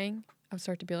crying, I would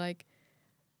start to be like,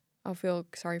 I'll feel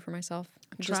sorry for myself.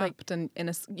 Just like, Trapped and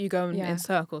you go in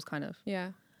circles kind of.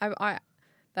 yeah. I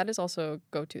that is also a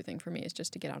go-to thing for me, is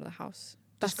just to get out of the house.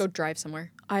 Just go drive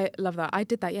somewhere. I love that. I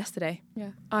did that yesterday.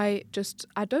 Yeah. I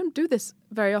don't do this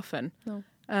very often. No.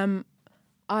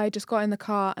 I just got in the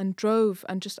car and drove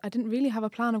and I didn't really have a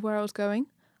plan of where I was going.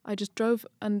 I just drove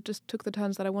and just took the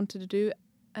turns that I wanted to do,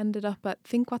 ended up at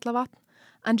Þingvallavatn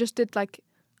and just did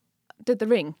the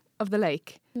ring of the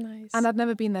lake. Nice. And I'd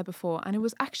never been there before. And it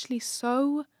was actually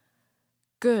so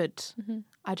good. Mm-hmm.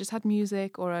 I just had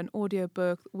music or an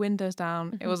audiobook, windows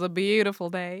down. It was a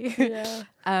beautiful day.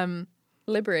 Yeah.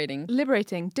 Liberating.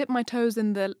 Liberating. Dipped my toes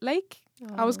in the lake.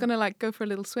 I was going to go for a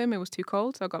little swim. It was too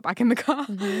cold, so I got back in the car.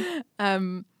 And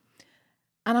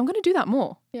I'm going to do that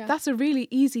more. Yeah. That's a really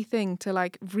easy thing to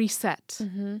reset.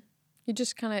 Mm-hmm. You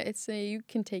just kind of, you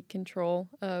can take control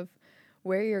of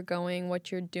where you're going,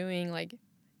 what you're doing,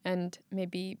 and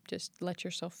maybe just let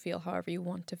yourself feel however you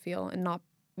want to feel and not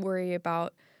worry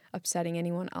about upsetting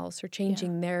anyone else or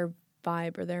changing their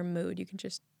vibe or their mood. You can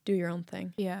just do your own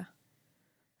thing. Yeah.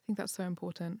 I think that's so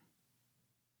important.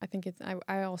 I think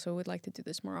I also would like to do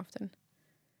this more often.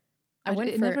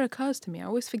 It never occurs to me. I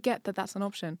always forget that that's an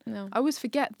option. No. I always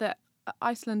forget that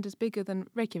Iceland is bigger than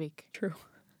Reykjavik. True.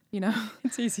 You know?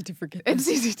 It's easy to forget. It's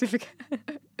easy to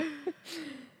forget.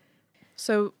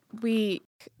 So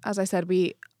as I said,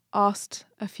 we asked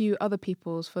a few other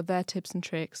peoples for their tips and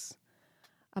tricks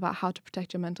about how to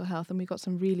protect your mental health, and we got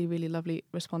some really, really lovely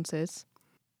responses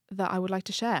that I would like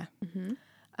to share.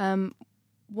 Mm-hmm.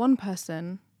 One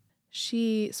person,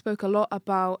 she spoke a lot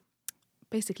about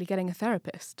basically getting a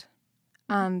therapist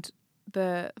and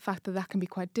the fact that can be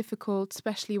quite difficult,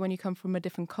 especially when you come from a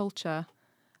different culture.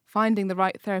 Finding the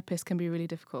right therapist can be really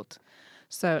difficult.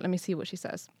 So let me see what she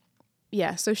says.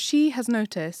 Yeah, so she has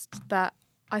noticed that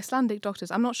Icelandic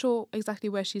doctors, I'm not sure exactly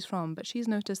where she's from, but she's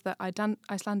noticed that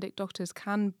Icelandic doctors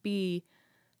can be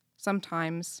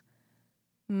sometimes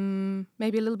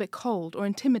maybe a little bit cold or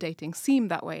intimidating, seem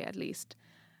that way at least.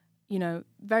 You know,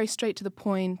 very straight to the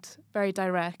point, very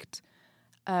direct.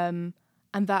 And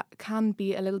that can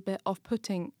be a little bit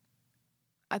off-putting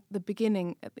at the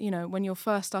beginning, you know, when you're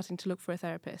first starting to look for a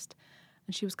therapist.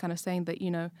 And she was kind of saying that,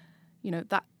 you know,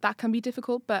 that can be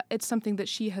difficult, but it's something that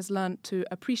she has learned to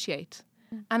appreciate.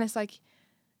 And it's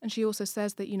and she also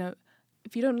says that, you know,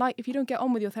 if you don't get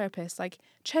on with your therapist,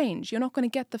 change. You're not going to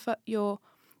get you're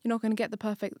not going to get the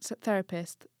perfect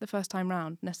therapist the first time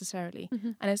round necessarily.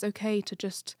 Mm-hmm. And it's okay to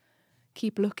just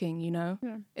keep looking, you know.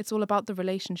 Yeah. It's all about the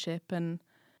relationship. And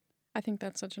I think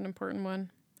that's such an important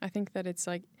one. I think that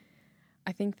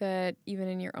I think that even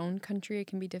in your own country, it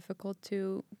can be difficult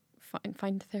to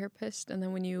find a therapist. And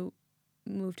then when you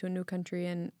move to a new country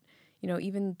and, you know,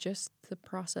 even just the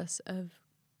process of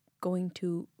going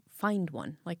to find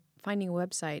one, like finding a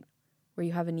website where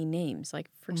you have any names. Like,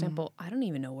 for example, I don't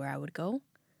even know where I would go.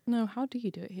 No, how do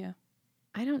you do it here?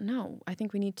 I don't know. I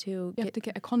think we need to... You have to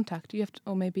get a contact. You have to,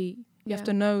 or maybe you have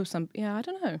to know some... Yeah, I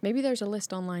don't know. Maybe there's a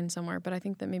list online somewhere, but I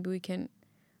think that maybe we can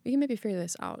maybe figure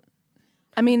this out.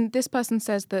 I mean, this person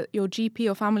says that your GP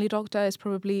or family doctor is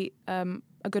probably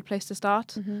a good place to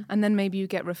start, and then maybe you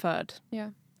get referred.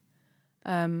 Yeah.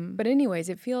 But anyways,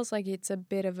 it feels like it's a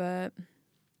bit of a,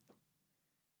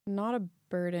 not a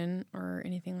burden or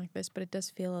anything like this, but it does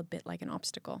feel a bit like an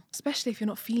obstacle. Especially if you're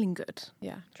not feeling good.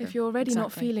 Yeah, true. If you're already not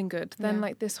Exactly. feeling good, then Yeah.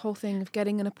 like this whole thing of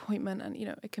getting an appointment and,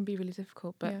 it can be really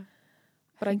difficult. But yeah.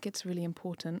 I think it's really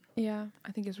important. Yeah,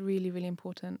 I think it's really, really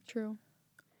important. true.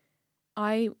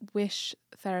 I wish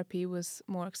therapy was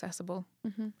more accessible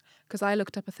Mm-hmm. because I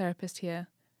looked up a therapist here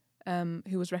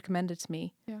who was recommended to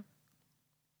me. Yeah.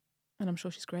 And I'm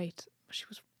sure she's great, but she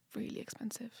was really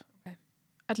expensive. Okay.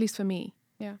 At least for me.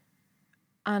 Yeah.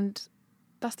 And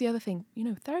that's the other thing.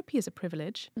 Therapy is a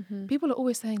privilege. Mm-hmm. People are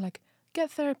always saying like,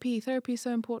 get therapy. Therapy is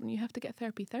so important. You have to get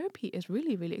therapy. Therapy is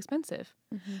really, really expensive.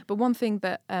 Mm-hmm. But one thing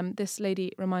that this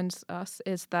lady reminds us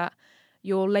is that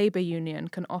your labour union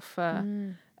can offer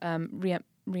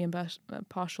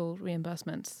partial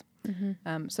reimbursements.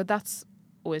 Mm-hmm. So that's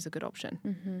always a good option.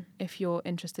 Mm-hmm. If you're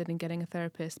interested in getting a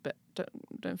therapist but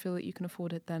don't feel that you can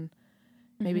afford it, then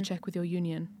maybe check with your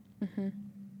union. Mm-hmm.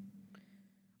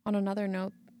 On another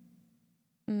note,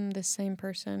 the same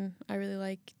person, I really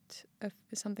liked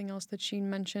something else that she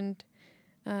mentioned.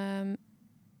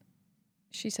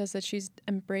 She says that she's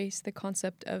embraced the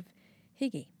concept of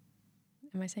hygge.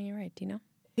 Am I saying it right? Do you know?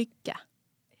 Hygge.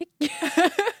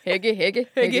 Hygge. Hygge.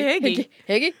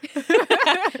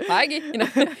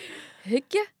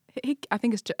 Hygge? I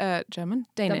think it's German.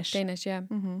 Danish. Danish, yeah.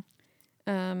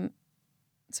 Mm-hmm.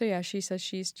 So yeah, she says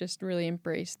she's just really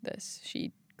embraced this.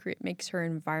 She makes her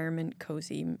environment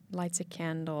cozy, lights a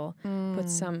candle,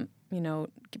 puts some,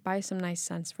 buys some nice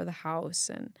scents for the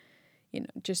house, and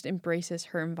just embraces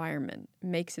her environment,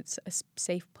 makes it a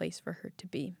safe place for her to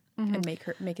be, and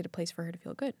make it a place for her to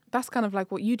feel good. That's kind of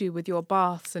like what you do with your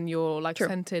baths and your True.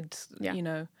 scented,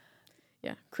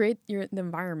 Yeah, create the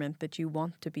environment that you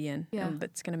want to be in, Yeah. and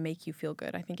that's going to make you feel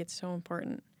good. I think it's so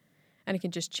important, and it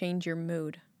can just change your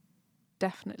mood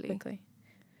Definitely. quickly.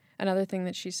 Another thing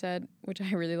that she said, which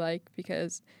I really like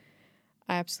because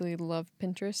I absolutely love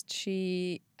Pinterest,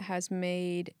 she has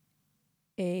made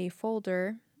a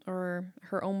folder or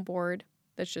her own board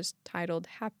that's just titled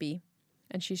Happy,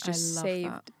 and she's just love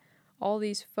saved that. all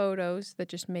these photos that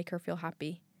just make her feel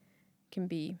happy. Can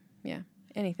be,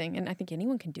 anything. And I think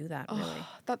anyone can do that, really. Oh,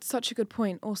 that's such a good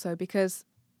point also because,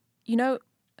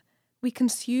 we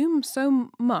consume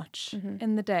so much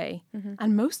in the day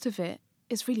and most of it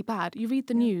is really bad. You read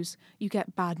the news, you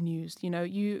get bad news.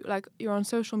 You're on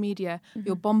social media,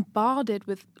 you're bombarded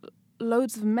with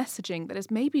loads of messaging that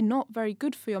is maybe not very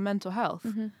good for your mental health.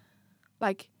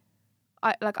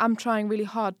 I'm trying really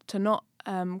hard to not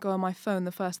go on my phone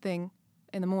the first thing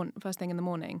in the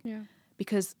morning. Yeah.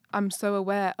 Because I'm so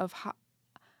aware of how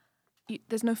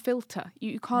there's no filter.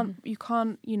 You can't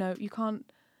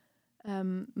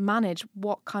manage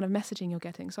what kind of messaging you're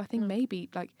getting. So I think maybe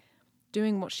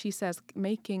doing what she says,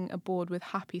 making a board with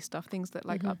happy stuff, things that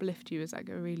uplift you, is a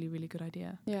really, really good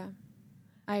idea. Yeah,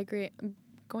 I agree.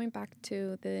 Going back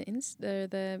to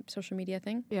the social media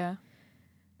thing. Yeah.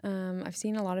 I've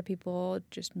seen a lot of people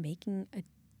just making a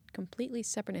completely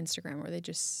separate Instagram where they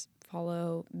just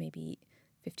follow maybe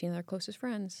 15 of their closest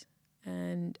friends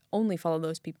and only follow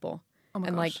those people. Oh my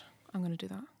and gosh, I'm going to do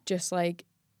that. Just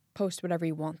post whatever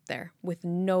you want there with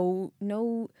no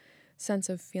sense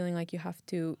of feeling like you have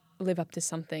to live up to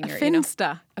something. A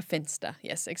Finsta. A Finsta,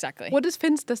 yes, exactly. What does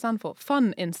Finsta stand for?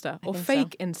 Fun Insta or think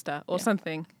fake Insta or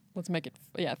something? Let's make it,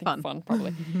 I think fun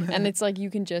probably. And it's you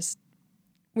can just,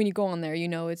 when you go on there,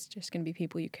 it's just going to be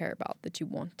people you care about that you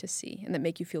want to see and that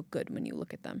make you feel good when you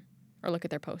look at them or look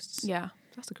at their posts. Yeah,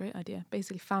 that's a great idea.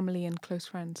 Basically family and close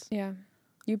friends. Yeah.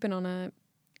 You've been on a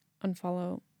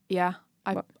unfollow. Yeah.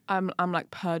 I'm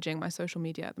purging my social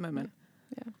media at the moment.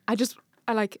 Yeah.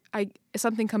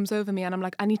 Something comes over me and I'm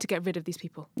I need to get rid of these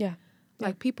people. Yeah.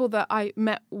 People that I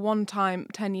met one time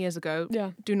 10 years ago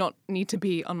do not need to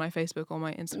be on my Facebook or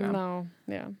my Instagram. No.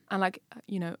 Yeah.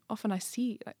 And often I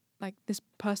see this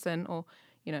person or,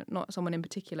 not someone in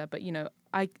particular, but,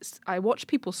 I watch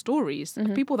people's stories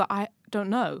of people that I don't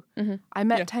know. I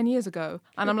met 10 years ago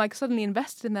and I'm suddenly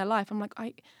invested in their life. I'm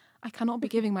I cannot be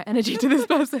giving my energy to this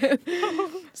person.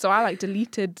 So I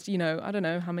deleted, I don't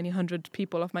know how many 100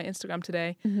 people off my Instagram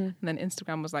today. And then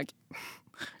Instagram was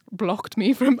blocked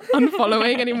me from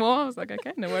unfollowing anymore. I was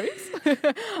okay, no worries.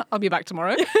 I'll be back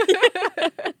tomorrow.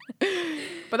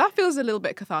 But that feels a little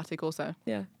bit cathartic also.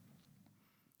 Yeah.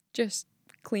 Just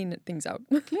clean things out.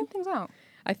 Clean things out.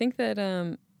 I think that,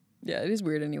 it is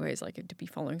weird anyways, to be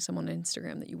following someone on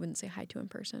Instagram that you wouldn't say hi to in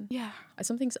person. Yeah.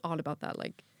 Something's odd about that,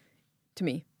 to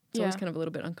me. It's always kind of a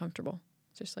little bit uncomfortable.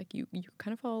 It's just you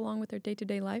kind of follow along with their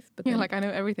day-to-day life. But I know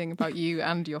everything about you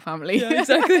and your family. Yeah,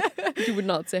 exactly. You would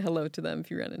not say hello to them if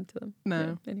you ran into them.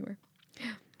 No. Yeah, anywhere.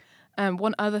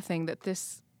 One other thing that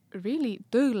this really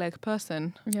dugleg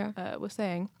person Yeah. was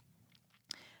saying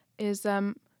is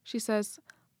she says,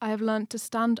 I have learned to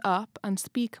stand up and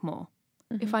speak more.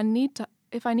 If I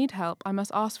need help, I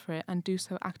must ask for it and do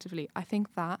so actively. I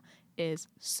think that is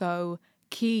so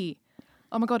key.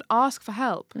 Oh my God, ask for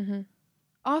help.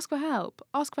 Ask for help.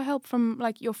 Ask for help from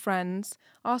like your friends.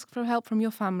 Ask for help from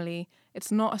your family.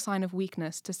 It's not a sign of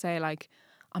weakness to say like,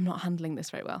 I'm not handling this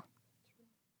very well.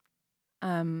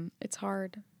 It's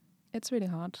hard. It's really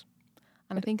hard.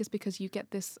 And I think it's because you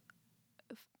get this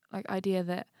like idea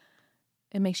that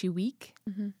it makes you weak.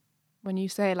 When you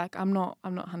say like, I'm not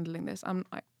handling this.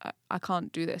 I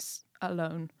can't do this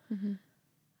alone.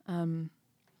 And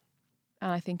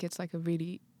I think it's like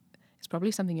it's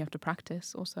probably something you have to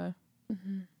practice also,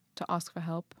 to ask for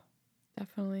help.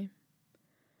 Definitely.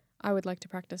 I would like to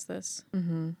practice this.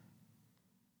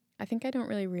 I think I don't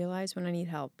really realize when I need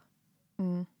help.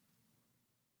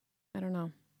 I don't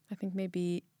know. I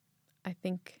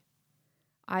think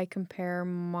I compare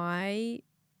my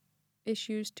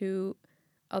issues to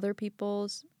other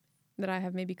people's that I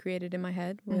have maybe created in my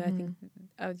head, where I think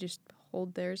I would just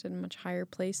hold theirs in a much higher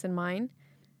place than mine.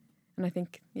 And I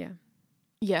think,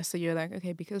 Yeah, so you're like,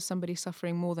 okay, because somebody's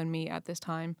suffering more than me at this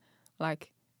time,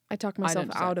 like... I talk myself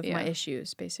don't out of deserve- my yeah.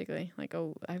 issues, basically. Like,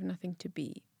 oh, I have nothing to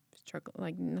be struggle,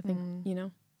 like nothing, you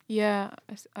know? Yeah,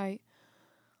 I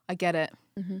get it.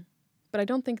 But I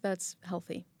don't think that's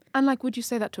healthy. And like, would you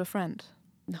say that to a friend?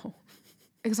 No.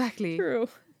 Exactly. True.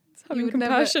 It's You having would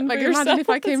compassion never, for like, yourself. imagine if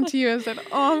I came to you and said,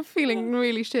 oh, I'm feeling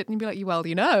really shit. And you'd be like, well,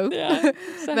 you know, Yeah,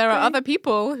 there are other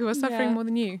people who are suffering Yeah. more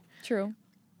than you. True.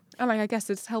 And like, I guess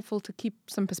it's helpful to keep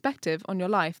some perspective on your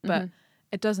life, but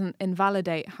it doesn't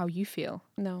invalidate how you feel.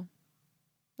 No.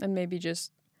 And maybe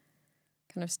just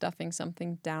kind of stuffing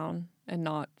something down and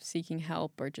not seeking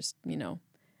help or just,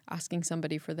 asking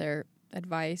somebody for their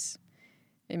advice.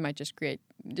 It might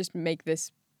just make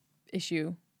this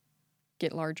issue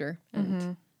get larger.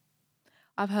 And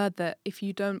I've heard that if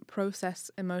you don't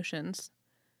process emotions,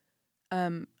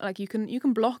 like you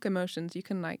can block emotions, you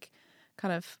can like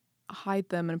kind of hide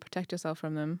them and protect yourself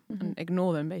from them and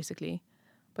ignore them basically,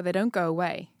 but they don't go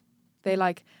away. They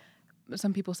like,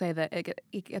 some people say that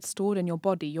it gets stored in your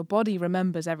body. Your body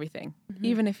remembers everything.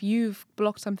 Even if you've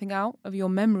blocked something out of your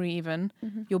memory even,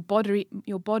 your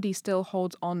body still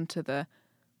holds on to the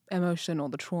emotion or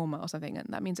the trauma or something, and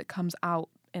that means it comes out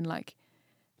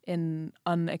in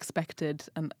unexpected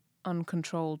and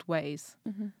uncontrolled ways.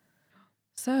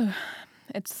 So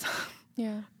it's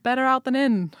better out than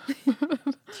in.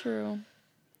 True.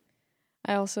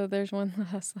 There's one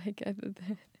last, like,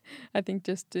 I think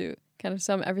just to kind of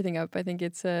sum everything up, I think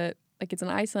it's an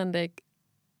Icelandic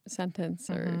sentence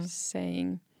or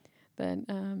saying that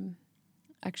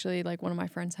actually like one of my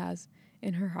friends has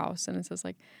in her house, and it says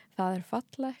like, það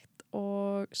fallegt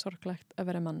og sorglegt að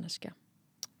vera manneskja.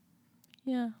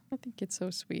 Yeah. I think it's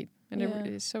so sweet, and Yeah. it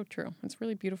is so true. It's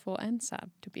really beautiful and sad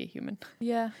to be a human.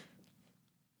 Yeah.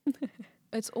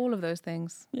 It's all of those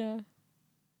things. Yeah.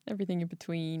 Everything in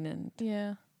between, and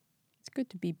Yeah. it's good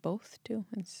to be both too.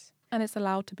 And it's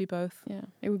allowed to be both. Yeah.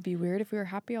 It would be weird if we were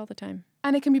happy all the time.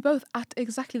 And it can be both at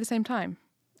exactly the same time.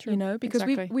 True. You know, because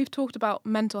Exactly. we've talked about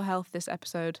mental health this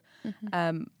episode,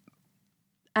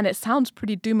 and it sounds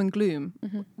pretty doom and gloom,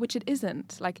 which it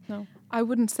isn't. Like, No. I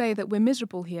wouldn't say that we're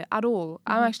miserable here at all.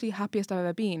 I'm actually happiest I've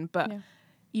ever been, but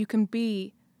you can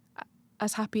be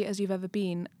as happy as you've ever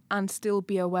been and still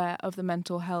be aware of the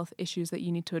mental health issues that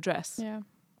you need to address. Yeah.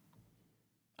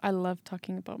 I love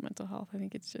talking about mental health. I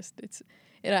think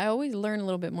I always learn a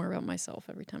little bit more about myself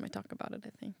every time I talk about it, I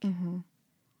think.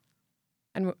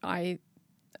 And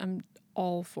I'm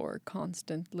all for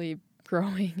constantly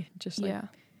growing and just like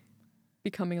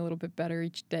becoming a little bit better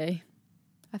each day.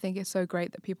 I think it's so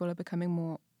great that people are becoming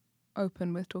more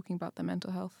open with talking about their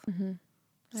mental health.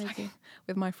 It's like,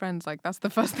 with my friends, like that's the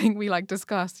first thing we like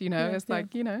discuss, you know. Yeah, it's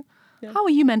like, you know, Yeah. how are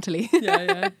you mentally?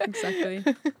 Yeah, exactly.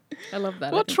 I love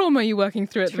that. What trauma are you working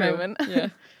through at the True. moment? Yeah.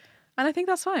 And I think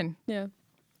that's fine. Yeah.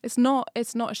 It's not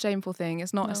a shameful thing.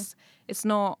 It's not No. it's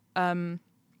not it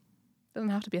doesn't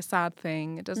have to be a sad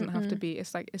thing. It doesn't have to be,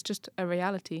 it's just a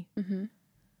reality.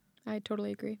 I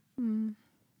totally agree.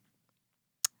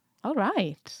 All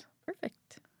right.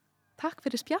 Perfect. Tack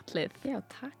fyrir spjallið. Ja,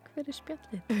 tack för det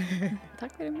spjället.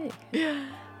 Tack för mig.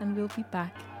 And we'll be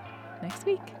back next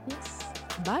week. Yes.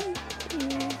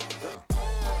 Bye.